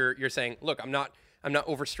 I think you're saying, look, I'm not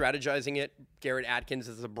over strategizing it. Garrett Adkins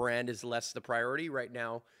as a brand is less the priority right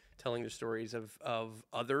now. Telling the stories of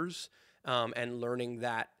others and learning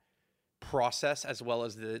that process as well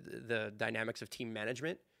as the dynamics of team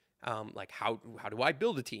management. Like how do I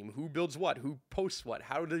build a team? Who builds what? Who posts what?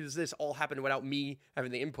 How does this all happen without me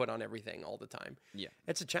having the input on everything all the time? Yeah,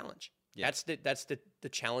 it's a challenge. Yeah. That's the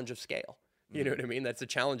challenge of scale. You know what I mean? That's the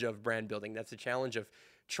challenge of brand building. That's the challenge of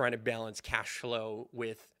trying to balance cash flow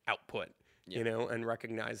with output. Yeah. And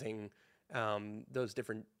recognizing those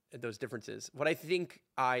differences. What I think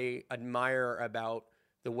I admire about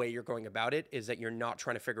the way you're going about it is that you're not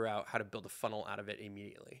trying to figure out how to build a funnel out of it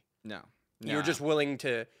immediately. No. You're just willing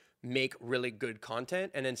to make really good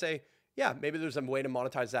content and then say, yeah, maybe there's a way to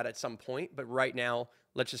monetize that at some point. But right now,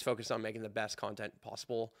 let's just focus on making the best content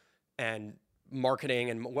possible, and marketing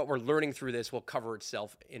and what we're learning through this will cover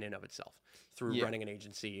itself in and of itself through running an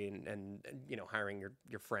agency and hiring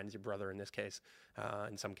your friends, your brother in this case,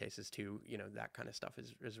 in some cases too, that kind of stuff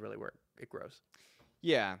is really where it grows.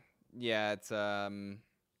 Yeah. Yeah, it's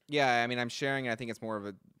yeah, I mean, I'm sharing, and I think it's more of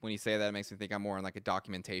a, when you say that, it makes me think I'm more in like a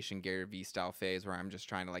documentation Gary Vee style phase where I'm just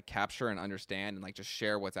trying to like capture and understand and like just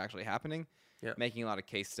share what's actually happening, Yeah. making a lot of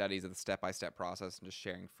case studies of the step-by-step process and just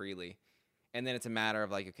sharing freely. And then it's a matter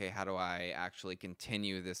of like, okay, how do I actually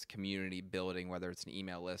continue this community building, whether it's an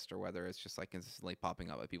email list or whether it's just like consistently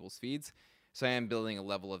popping up at people's feeds. So I am building a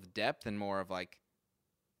level of depth and more of like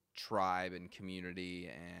tribe and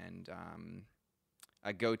community and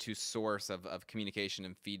a go-to source of communication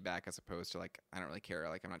and feedback, as opposed to like, I don't really care.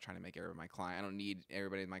 Like, I'm not trying to make everybody my client. I don't need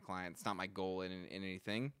everybody as my client. It's not my goal in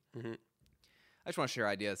anything. Mm-hmm. I just want to share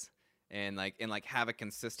ideas and like have a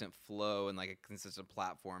consistent flow and like a consistent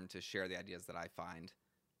platform to share the ideas that I find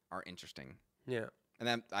are interesting. Yeah. And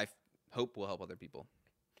then I hope will help other people.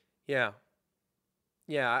 Yeah.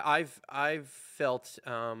 Yeah. I've felt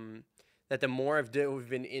that the more I've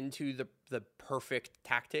been into the perfect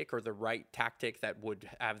tactic or the right tactic that would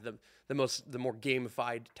have the more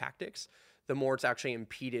gamified tactics, the more it's actually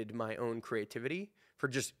impeded my own creativity for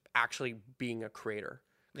just actually being a creator.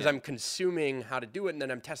 Because I'm consuming how to do it, and then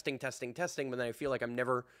I'm testing, but then I feel like I'm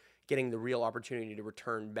never getting the real opportunity to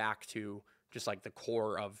return back to just like the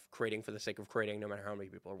core of creating for the sake of creating, no matter how many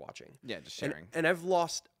people are watching. Yeah, just sharing. And I've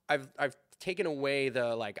taken away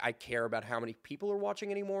the like I care about how many people are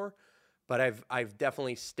watching anymore, but I've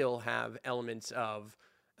definitely still have elements of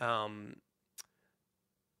I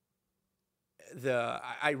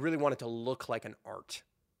really want it to look like an art.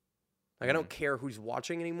 Like I don't care who's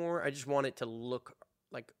watching anymore. I just want it to look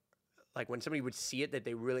like when somebody would see it, that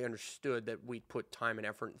they really understood that we put time and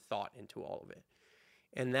effort and thought into all of it.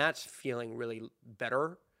 And that's feeling really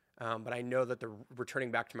better. But I know that the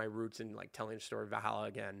returning back to my roots and like telling the story of Valhalla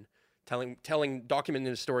again, documenting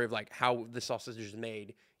the story of like how the sausage is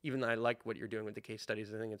made, even though I like what you're doing with the case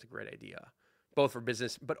studies, I think it's a great idea, both for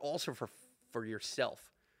business, but also for yourself.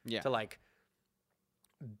 Yeah. To like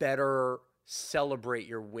better celebrate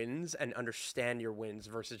your wins and understand your wins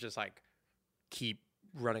versus just like keep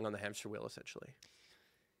running on the hamster wheel, essentially.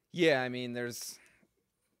 Yeah, I mean, there's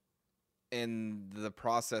in the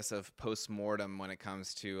process of post-mortem when it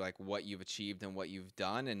comes to like what you've achieved and what you've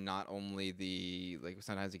done, and not only the like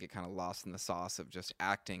sometimes you get kind of lost in the sauce of just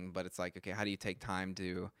acting, but it's like, okay, how do you take time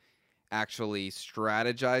to actually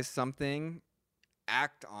strategize something,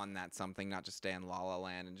 act on that something, not just stay in la la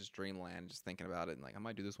land and just dreamland, just thinking about it and like I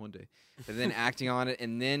might do this one day, but then acting on it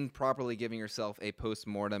and then properly giving yourself a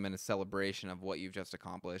post-mortem and a celebration of what you've just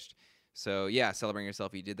accomplished. So yeah, celebrating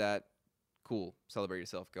yourself. You did that. Cool. Celebrate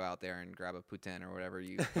yourself. Go out there and grab a poutine or whatever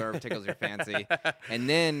tickles your fancy. And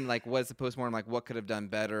then like, what's the post-mortem? Like what could have done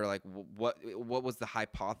better? Like what was the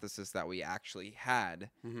hypothesis that we actually had?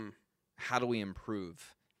 Mm-hmm. How do we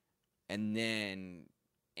improve? And then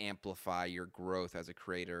amplify your growth as a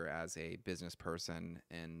creator, as a business person,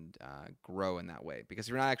 and grow in that way. Because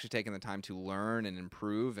you're not actually taking the time to learn and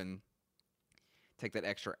improve and take that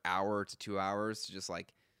extra hour to 2 hours to just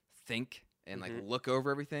like think and like look over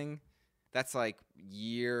everything. That's like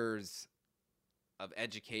years of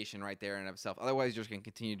education right there in of itself. Otherwise, you're just going to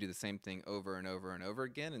continue to do the same thing over and over and over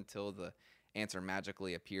again until the answer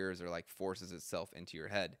magically appears or like forces itself into your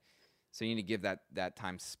head. So you need to give that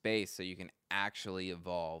time space so you can actually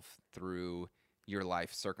evolve through your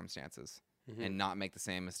life circumstances and not make the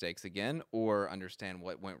same mistakes again, or understand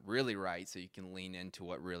what went really right so you can lean into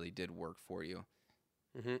what really did work for you.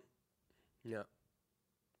 Mm-hmm. Yeah.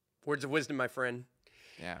 Words of wisdom, my friend.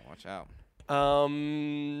 Yeah, watch out.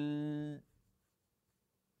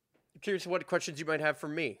 Curious what questions you might have for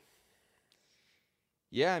me.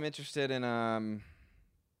 Yeah, I'm interested in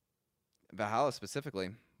Valhalla specifically.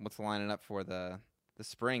 What's lining up for the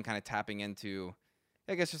spring, kind of tapping into,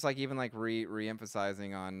 I guess, just like even like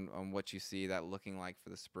re-emphasizing on what you see that looking like for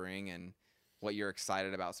the spring and what you're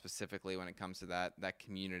excited about specifically when it comes to that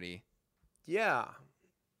community. Yeah.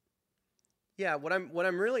 What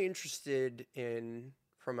I'm really interested in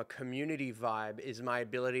from a community vibe is my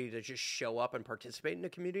ability to just show up and participate in a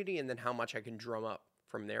community, and then how much I can drum up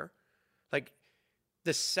from there. Like,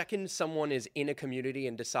 the second someone is in a community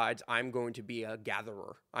and decides I'm going to be a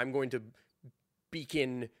gatherer, I'm going to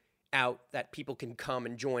beacon out that people can come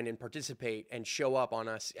and join and participate and show up on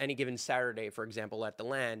us any given Saturday, for example, at the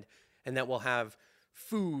land, and that we'll have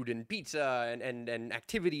food and pizza and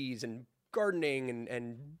activities and gardening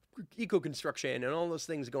and eco-construction and all those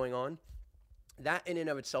things going on. That in and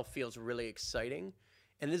of itself feels really exciting.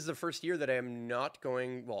 And this is the first year that I am not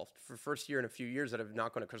going, well, for first year in a few years that I've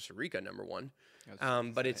not gone to Costa Rica, number one.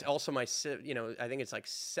 But it's also I think it's like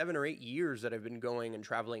 7 or 8 years that I've been going and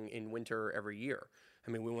traveling in winter every year.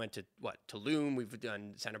 I mean, we went to Tulum, we've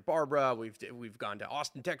done Santa Barbara, we've gone to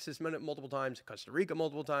Austin, Texas multiple times, Costa Rica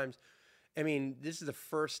multiple times. I mean, this is the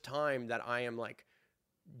first time that I am like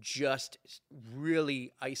just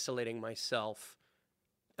really isolating myself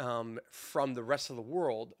from the rest of the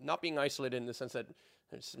world, not being isolated in the sense that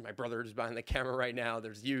my brother is behind the camera right now.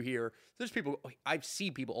 There's you here. There's people. I see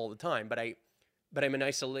people all the time, but I'm in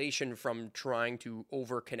isolation from trying to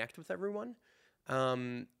over connect with everyone.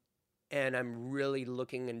 And I'm really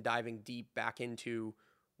looking and diving deep back into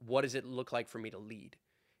what does it look like for me to lead.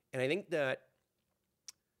 And I think that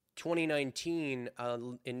 2019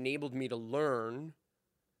 enabled me to learn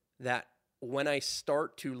that when I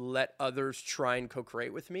start to let others try and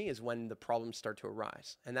co-create with me is when the problems start to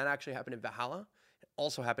arise. And that actually happened in Valhalla. It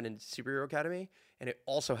also happened in Superhero Academy. And it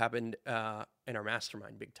also happened in our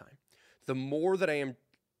mastermind big time. The more that I am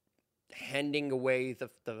handing away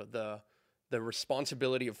the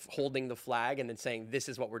responsibility of holding the flag and then saying, this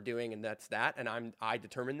is what we're doing and that's that, and I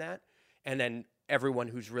determine that. And then everyone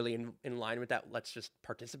who's really in line with that, let's just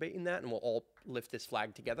participate in that and we'll all lift this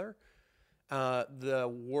flag together.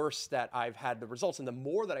 The worse that I've had the results. And the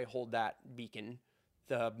more that I hold that beacon,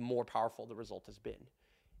 the more powerful the result has been.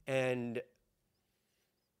 And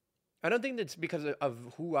I don't think that's because of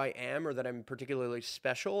who I am or that I'm particularly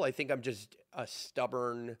special. I think I'm just a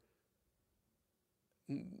stubborn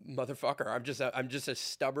motherfucker. I'm just a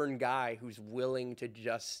stubborn guy who's willing to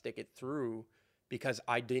just stick it through because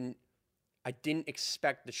I didn't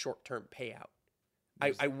expect the short-term payout.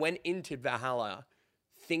 I went into Valhalla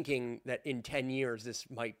thinking that in 10 years, this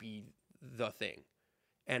might be the thing.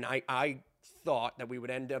 And I thought that we would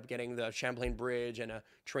end up getting the Champlain Bridge and a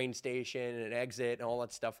train station and an exit and all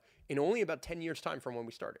that stuff in only about 10 years' time from when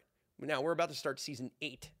we started. Now, we're about to start season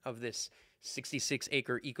 8 of this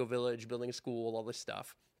 66-acre eco-village, building a school, all this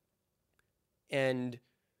stuff. And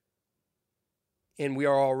we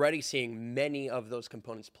are already seeing many of those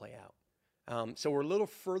components play out. So we're a little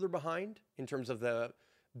further behind in terms of the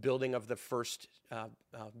building of the first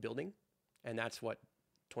building, and that's what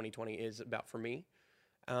 2020 is about for me.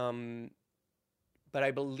 But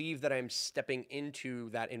I believe that I'm stepping into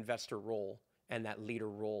that investor role and that leader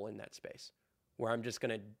role in that space, where I'm just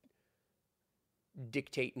going to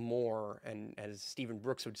dictate more. And as Stephen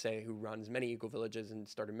Brooks would say, who runs many eco-villages and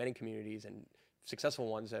started many communities and successful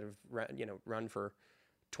ones that have run for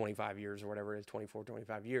 25 years or whatever it is, 24,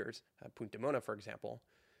 25 years, Punta Mona, for example,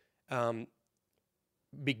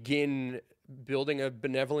 begin building a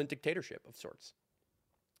benevolent dictatorship of sorts.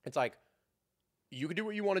 It's like, you can do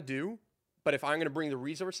what you want to do, but if I'm going to bring the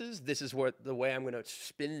resources, this is the way I'm going to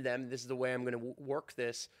spin them. This is the way I'm going to work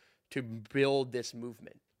this to build this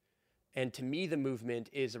movement. And to me, the movement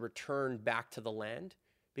is a return back to the land,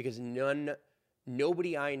 because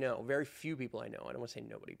nobody I know, very few people I know, I don't want to say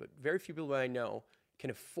nobody, but very few people I know can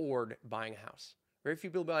afford buying a house. Very few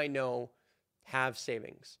people I know have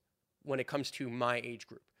savings when it comes to my age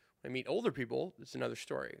group. When I meet older people, it's another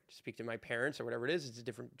story. Speak to my parents or whatever it is, it's a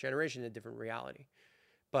different generation, a different reality.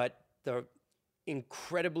 But the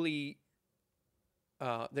incredibly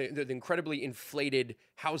inflated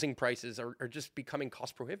housing prices are just becoming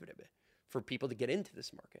cost prohibitive for people to get into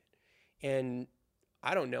this market. And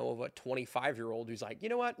I don't know of a 25-year-old who's like, you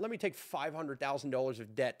know what, let me take $500,000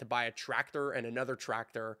 of debt to buy a tractor and another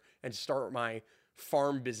tractor and start my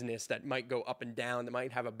farm business that might go up and down, that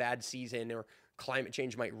might have a bad season, or climate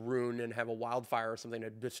change might ruin and have a wildfire or something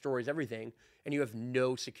that destroys everything, and you have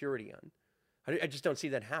no security on. I just don't see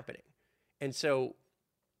that happening. And so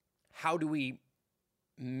how do we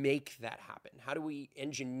make that happen? How do we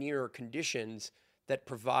engineer conditions that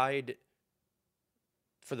provide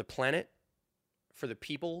for the planet, for the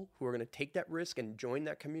people who are going to take that risk and join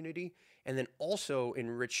that community, and then also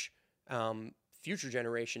enrich future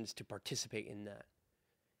generations to participate in that?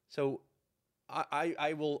 So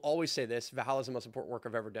I will always say this: Valhalla is the most important work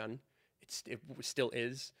I've ever done. It still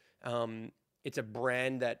is. It's a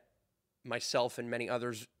brand that myself and many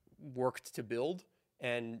others worked to build,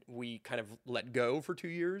 and we kind of let go for 2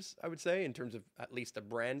 years, I would say, in terms of at least the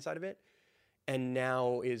brand side of it, and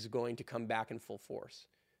now is going to come back in full force.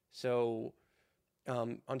 So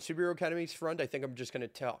on Superhero Academy's front, I think I'm just going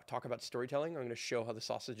to talk about storytelling. I'm going to show how the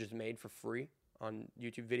sausage is made for free on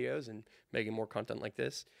YouTube videos and making more content like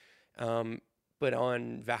this. But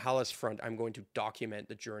on Valhalla's front, I'm going to document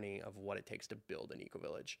the journey of what it takes to build an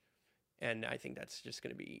eco-village. And I think that's just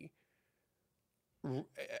going to be...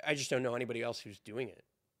 I just don't know anybody else who's doing it.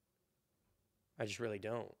 I just really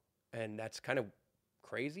don't. And that's kind of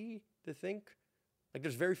crazy to think. Like,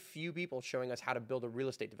 there's very few people showing us how to build a real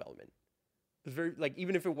estate development. There's very, like,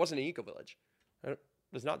 even if it wasn't an eco-village,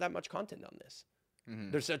 there's not that much content on this.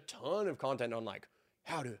 Mm-hmm. There's a ton of content on, like,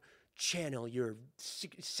 how to channel your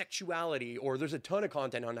sexuality, or there's a ton of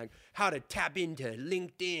content on like how to tap into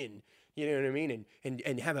LinkedIn, you know what I mean,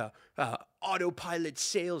 and have a autopilot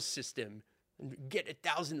sales system and get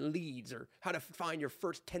 1,000 leads, or how to find your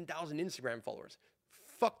first 10,000 Instagram followers.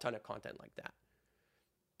 Fuck ton of content like that.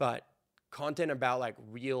 But content about like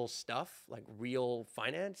real stuff, like real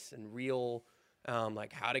finance and real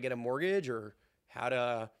like how to get a mortgage, or how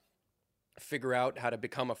to figure out how to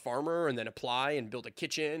become a farmer and then apply and build a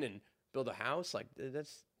kitchen and build a house, like it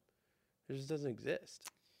just doesn't exist.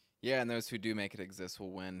 Yeah, and those who do make it exist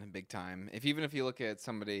will win big time. Even if you look at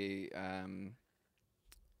somebody,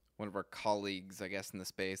 one of our colleagues, I guess, in the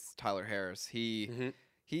space, Tyler Harris, he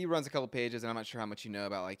runs a couple pages, and I'm not sure how much you know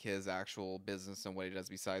about like his actual business and what he does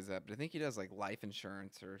besides that, but I think he does like life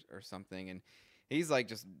insurance or something, and he's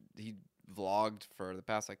like he vlogged for the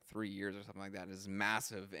past like 3 years or something like that. Is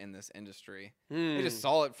massive in this industry. He just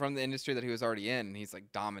saw it from the industry that he was already in, and he's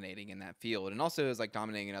like dominating in that field, and also is like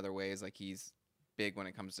dominating in other ways. Like he's big when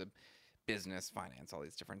it comes to business, finance, all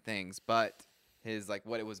these different things. But his like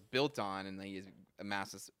what it was built on, and he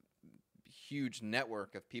amassed this huge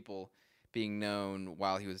network of people being known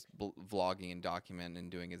while he was vlogging and documenting and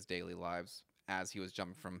doing his daily lives as he was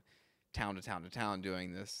jumping from town to town to town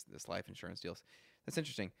doing this life insurance deals. That's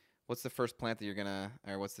interesting. What's the first plant that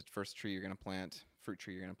what's the first tree you're gonna plant, fruit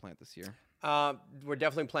tree you're gonna plant this year? We're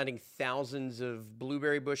definitely planting thousands of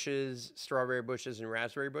blueberry bushes, strawberry bushes, and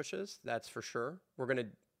raspberry bushes. That's for sure. We're gonna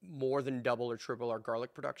more than double or triple our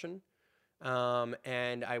garlic production,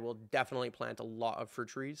 and I will definitely plant a lot of fruit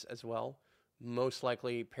trees as well. Most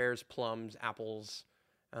likely pears, plums, apples.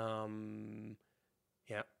 Pears,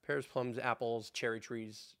 plums, apples, cherry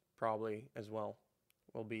trees probably as well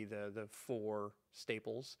will be the 4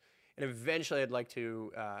 staples. And eventually I'd like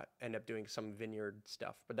to end up doing some vineyard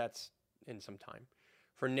stuff, but that's in some time.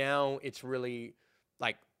 For now, it's really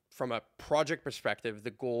like from a project perspective,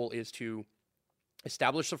 the goal is to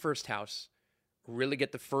establish the first house, really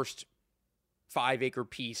get the first 5-acre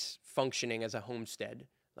piece functioning as a homestead,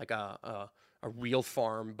 like a real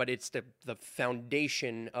farm, but it's the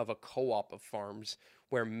foundation of a co-op of farms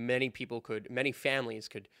where many families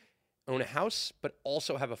could own a house, but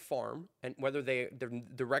also have a farm. And whether they're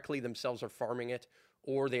directly themselves are farming it,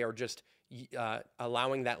 or they are just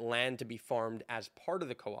allowing that land to be farmed as part of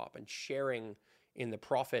the co-op and sharing in the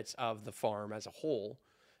profits of the farm as a whole,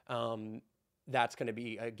 that's going to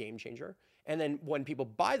be a game changer. And then when people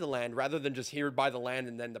buy the land, rather than just here buy the land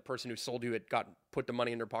and then the person who sold you it put the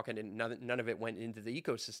money in their pocket and none of it went into the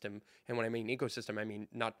ecosystem. And when I mean ecosystem, I mean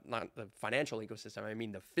not the financial ecosystem. I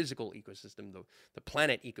mean the physical ecosystem, the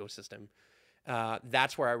planet ecosystem.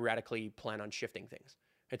 That's where I radically plan on shifting things.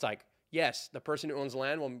 It's like, yes, the person who owns the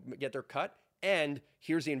land will get their cut, and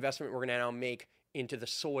here's the investment we're going to now make into the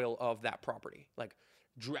soil of that property, like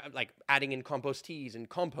adding in compost teas and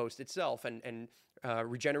compost itself, and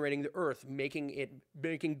regenerating the earth, making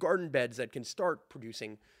garden beds that can start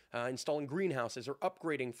producing, installing greenhouses, or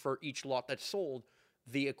upgrading for each lot that's sold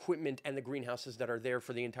the equipment and the greenhouses that are there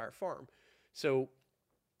for the entire farm. So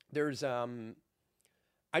there's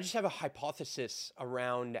I just have a hypothesis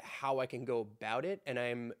around how I can go about it, and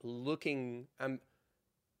I'm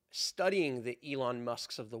studying the Elon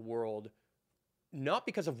Musks of the world, not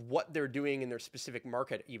because of what they're doing in their specific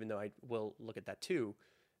market, even though I will look at that too,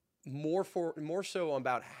 more so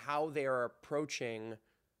about how they are approaching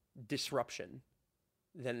disruption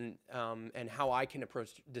than and how I can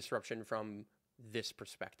approach disruption from this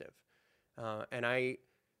perspective. And I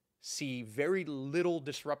see very little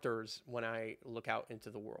disruptors when I look out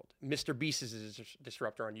into the world. Mr. Beast is a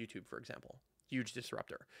disruptor on YouTube, for example. Huge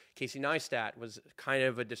disruptor. Casey Neistat was kind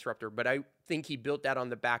of a disruptor, but I think he built that on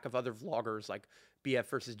the back of other vloggers like BF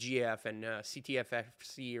versus GF and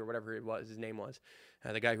CTFFC or whatever his name was.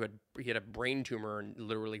 The guy who had a brain tumor and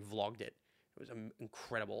literally vlogged it. It was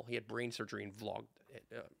incredible. He had brain surgery and vlogged it.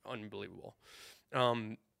 Unbelievable.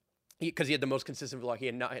 Because he had the most consistent vlog. He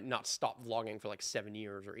had not stopped vlogging for like 7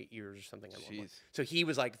 years or 8 years or something. So he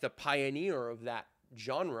was like the pioneer of that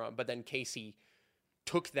genre. But then Casey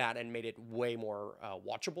took that and made it way more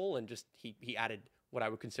watchable, and just he added what I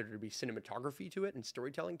would consider to be cinematography to it and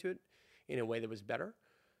storytelling to it in a way that was better.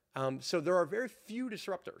 So there are very few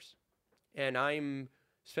disruptors, and I'm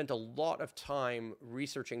spent a lot of time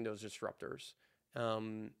researching those disruptors,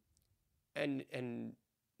 and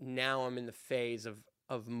now I'm in the phase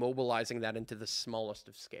of mobilizing that into the smallest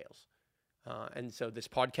of scales. And so this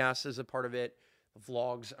podcast is a part of it. The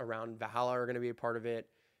vlogs around Valhalla are going to be a part of it.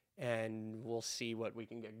 And we'll see what we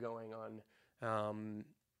can get going on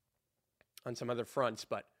some other fronts.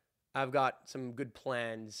 But I've got some good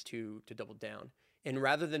plans to double down. And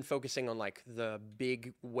rather than focusing on like the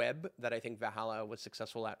big web that I think Valhalla was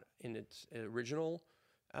successful at in its original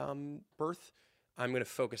birth, I'm going to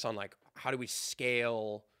focus on like how do we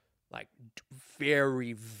scale like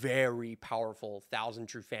very, very powerful 1,000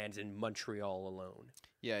 true fans in Montreal alone.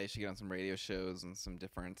 Yeah, you should get on some radio shows and some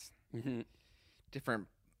different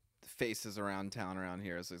faces around town around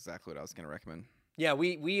here is exactly what I was going to recommend. Yeah,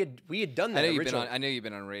 we had done that. I know you've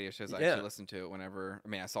been on radio shows. I actually listened to it whenever. I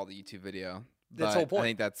mean, I saw the YouTube video. That's the whole point. I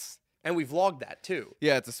think that's and we vlogged that too.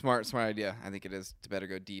 Yeah, it's a smart idea. I think it is to better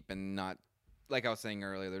go deep and not like I was saying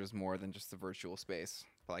earlier. There's more than just the virtual space.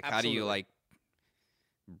 But like, how do you like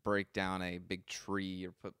break down a big tree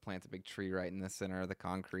or plant a big tree right in the center of the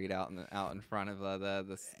concrete out in front of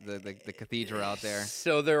the cathedral out there?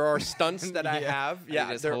 So there are stunts that I have.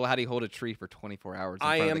 Yeah, how do you hold a tree for 24 hours in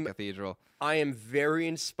front of the cathedral? I am very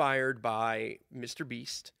inspired by Mr.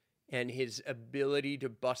 Beast and his ability to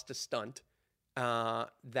bust a stunt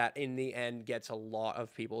that in the end gets a lot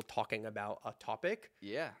of people talking about a topic.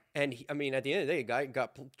 Yeah. And I mean, at the end of the day, the guy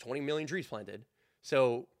got 20 million trees planted.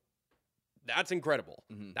 So that's incredible.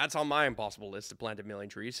 Mm-hmm. That's on my impossible list to plant 1 million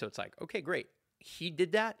trees. So it's like, okay, great. He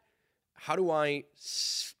did that. How do I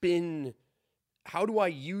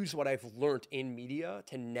use what I've learned in media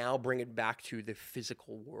to now bring it back to the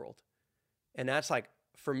physical world? And that's like,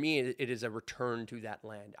 for me, it is a return to that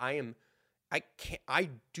land. I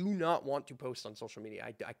do not want to post on social media.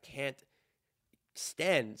 I can't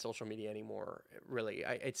stand social media anymore, really.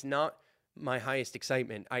 It's not my highest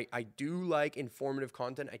excitement. I do like informative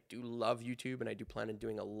content. I do love YouTube, and I do plan on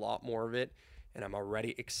doing a lot more of it. And I'm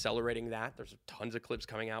already accelerating that. There's tons of clips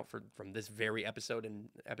coming out from this very episode and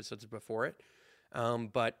episodes before it.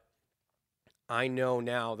 But I know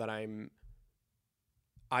now that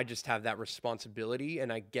I just have that responsibility,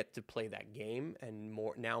 and I get to play that game. And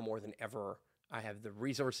more than ever, I have the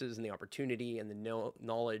resources and the opportunity and the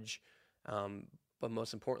knowledge, but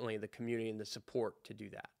most importantly, the community and the support to do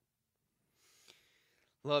that.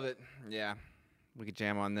 Love it. Yeah, we could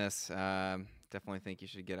jam on this. Definitely think you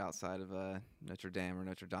should get outside of Notre Dame or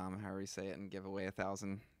Notre Dame, however you say it, and give away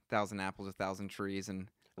 1,000 apples, 1,000 trees, and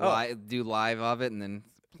do live of it, and then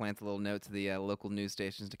plant a little note to the local news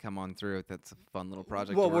stations to come on through. That's a fun little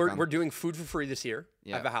project. Well, we're doing food for free this year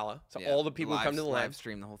at Valhalla, so all the people who come to the live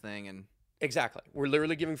stream the whole thing and. Exactly. We're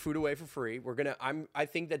literally giving food away for free. I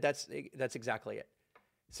think that's exactly it.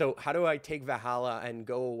 So how do I take Valhalla and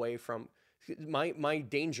go away from my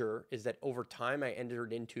danger is that over time I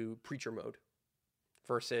entered into preacher mode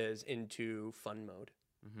versus into fun mode.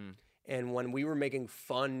 Mm-hmm. And when we were making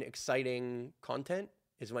fun, exciting content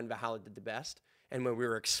is when Valhalla did the best. And when we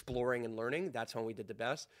were exploring and learning, that's when we did the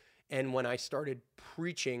best. And when I started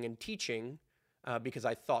preaching and teaching, because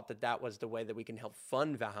I thought that was the way that we can help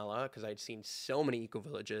fund Valhalla, because I'd seen so many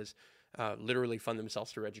eco-villages literally fund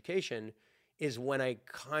themselves through education, is when I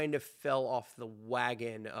kind of fell off the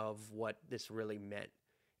wagon of what this really meant.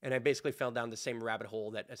 And I basically fell down the same rabbit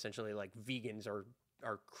hole that essentially like vegans are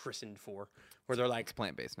christened for, where they're like... It's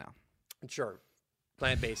plant-based now. Sure.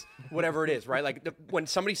 Plant-based, whatever it is, right? Like when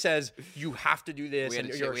somebody says you have to do this, and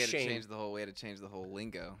you're ashamed. We had to change the whole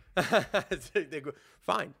lingo. They go,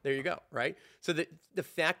 fine, there you go, right? So the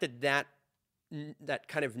fact that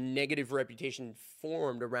kind of negative reputation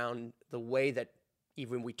formed around the way that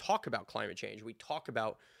even we talk about climate change, we talk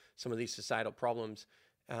about some of these societal problems,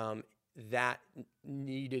 that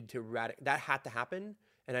had to happen,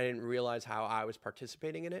 and I didn't realize how I was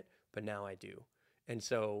participating in it, but now I do, and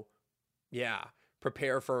so, yeah.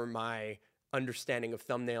 Prepare for my understanding of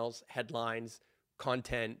thumbnails, headlines,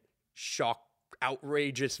 content, shock,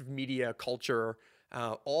 outrageous media culture,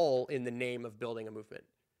 all in the name of building a movement.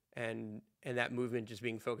 And that movement just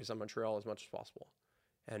being focused on Montreal as much as possible.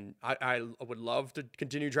 And I would love to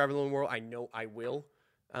continue traveling the world. I know I will.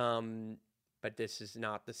 But this is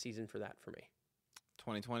not the season for that for me.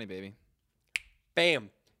 2020, baby.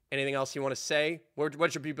 Bam. Anything else you want to say?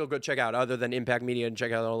 What should people go check out other than Impact Media and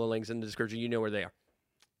check out all the links in the description? You know where they are.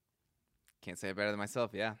 Can't say it better than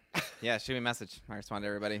myself, yeah. Yeah, shoot me a message. I respond to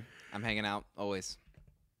everybody. I'm hanging out, always.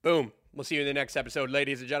 Boom. We'll see you in the next episode,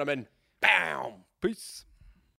 ladies and gentlemen. Bam. Peace.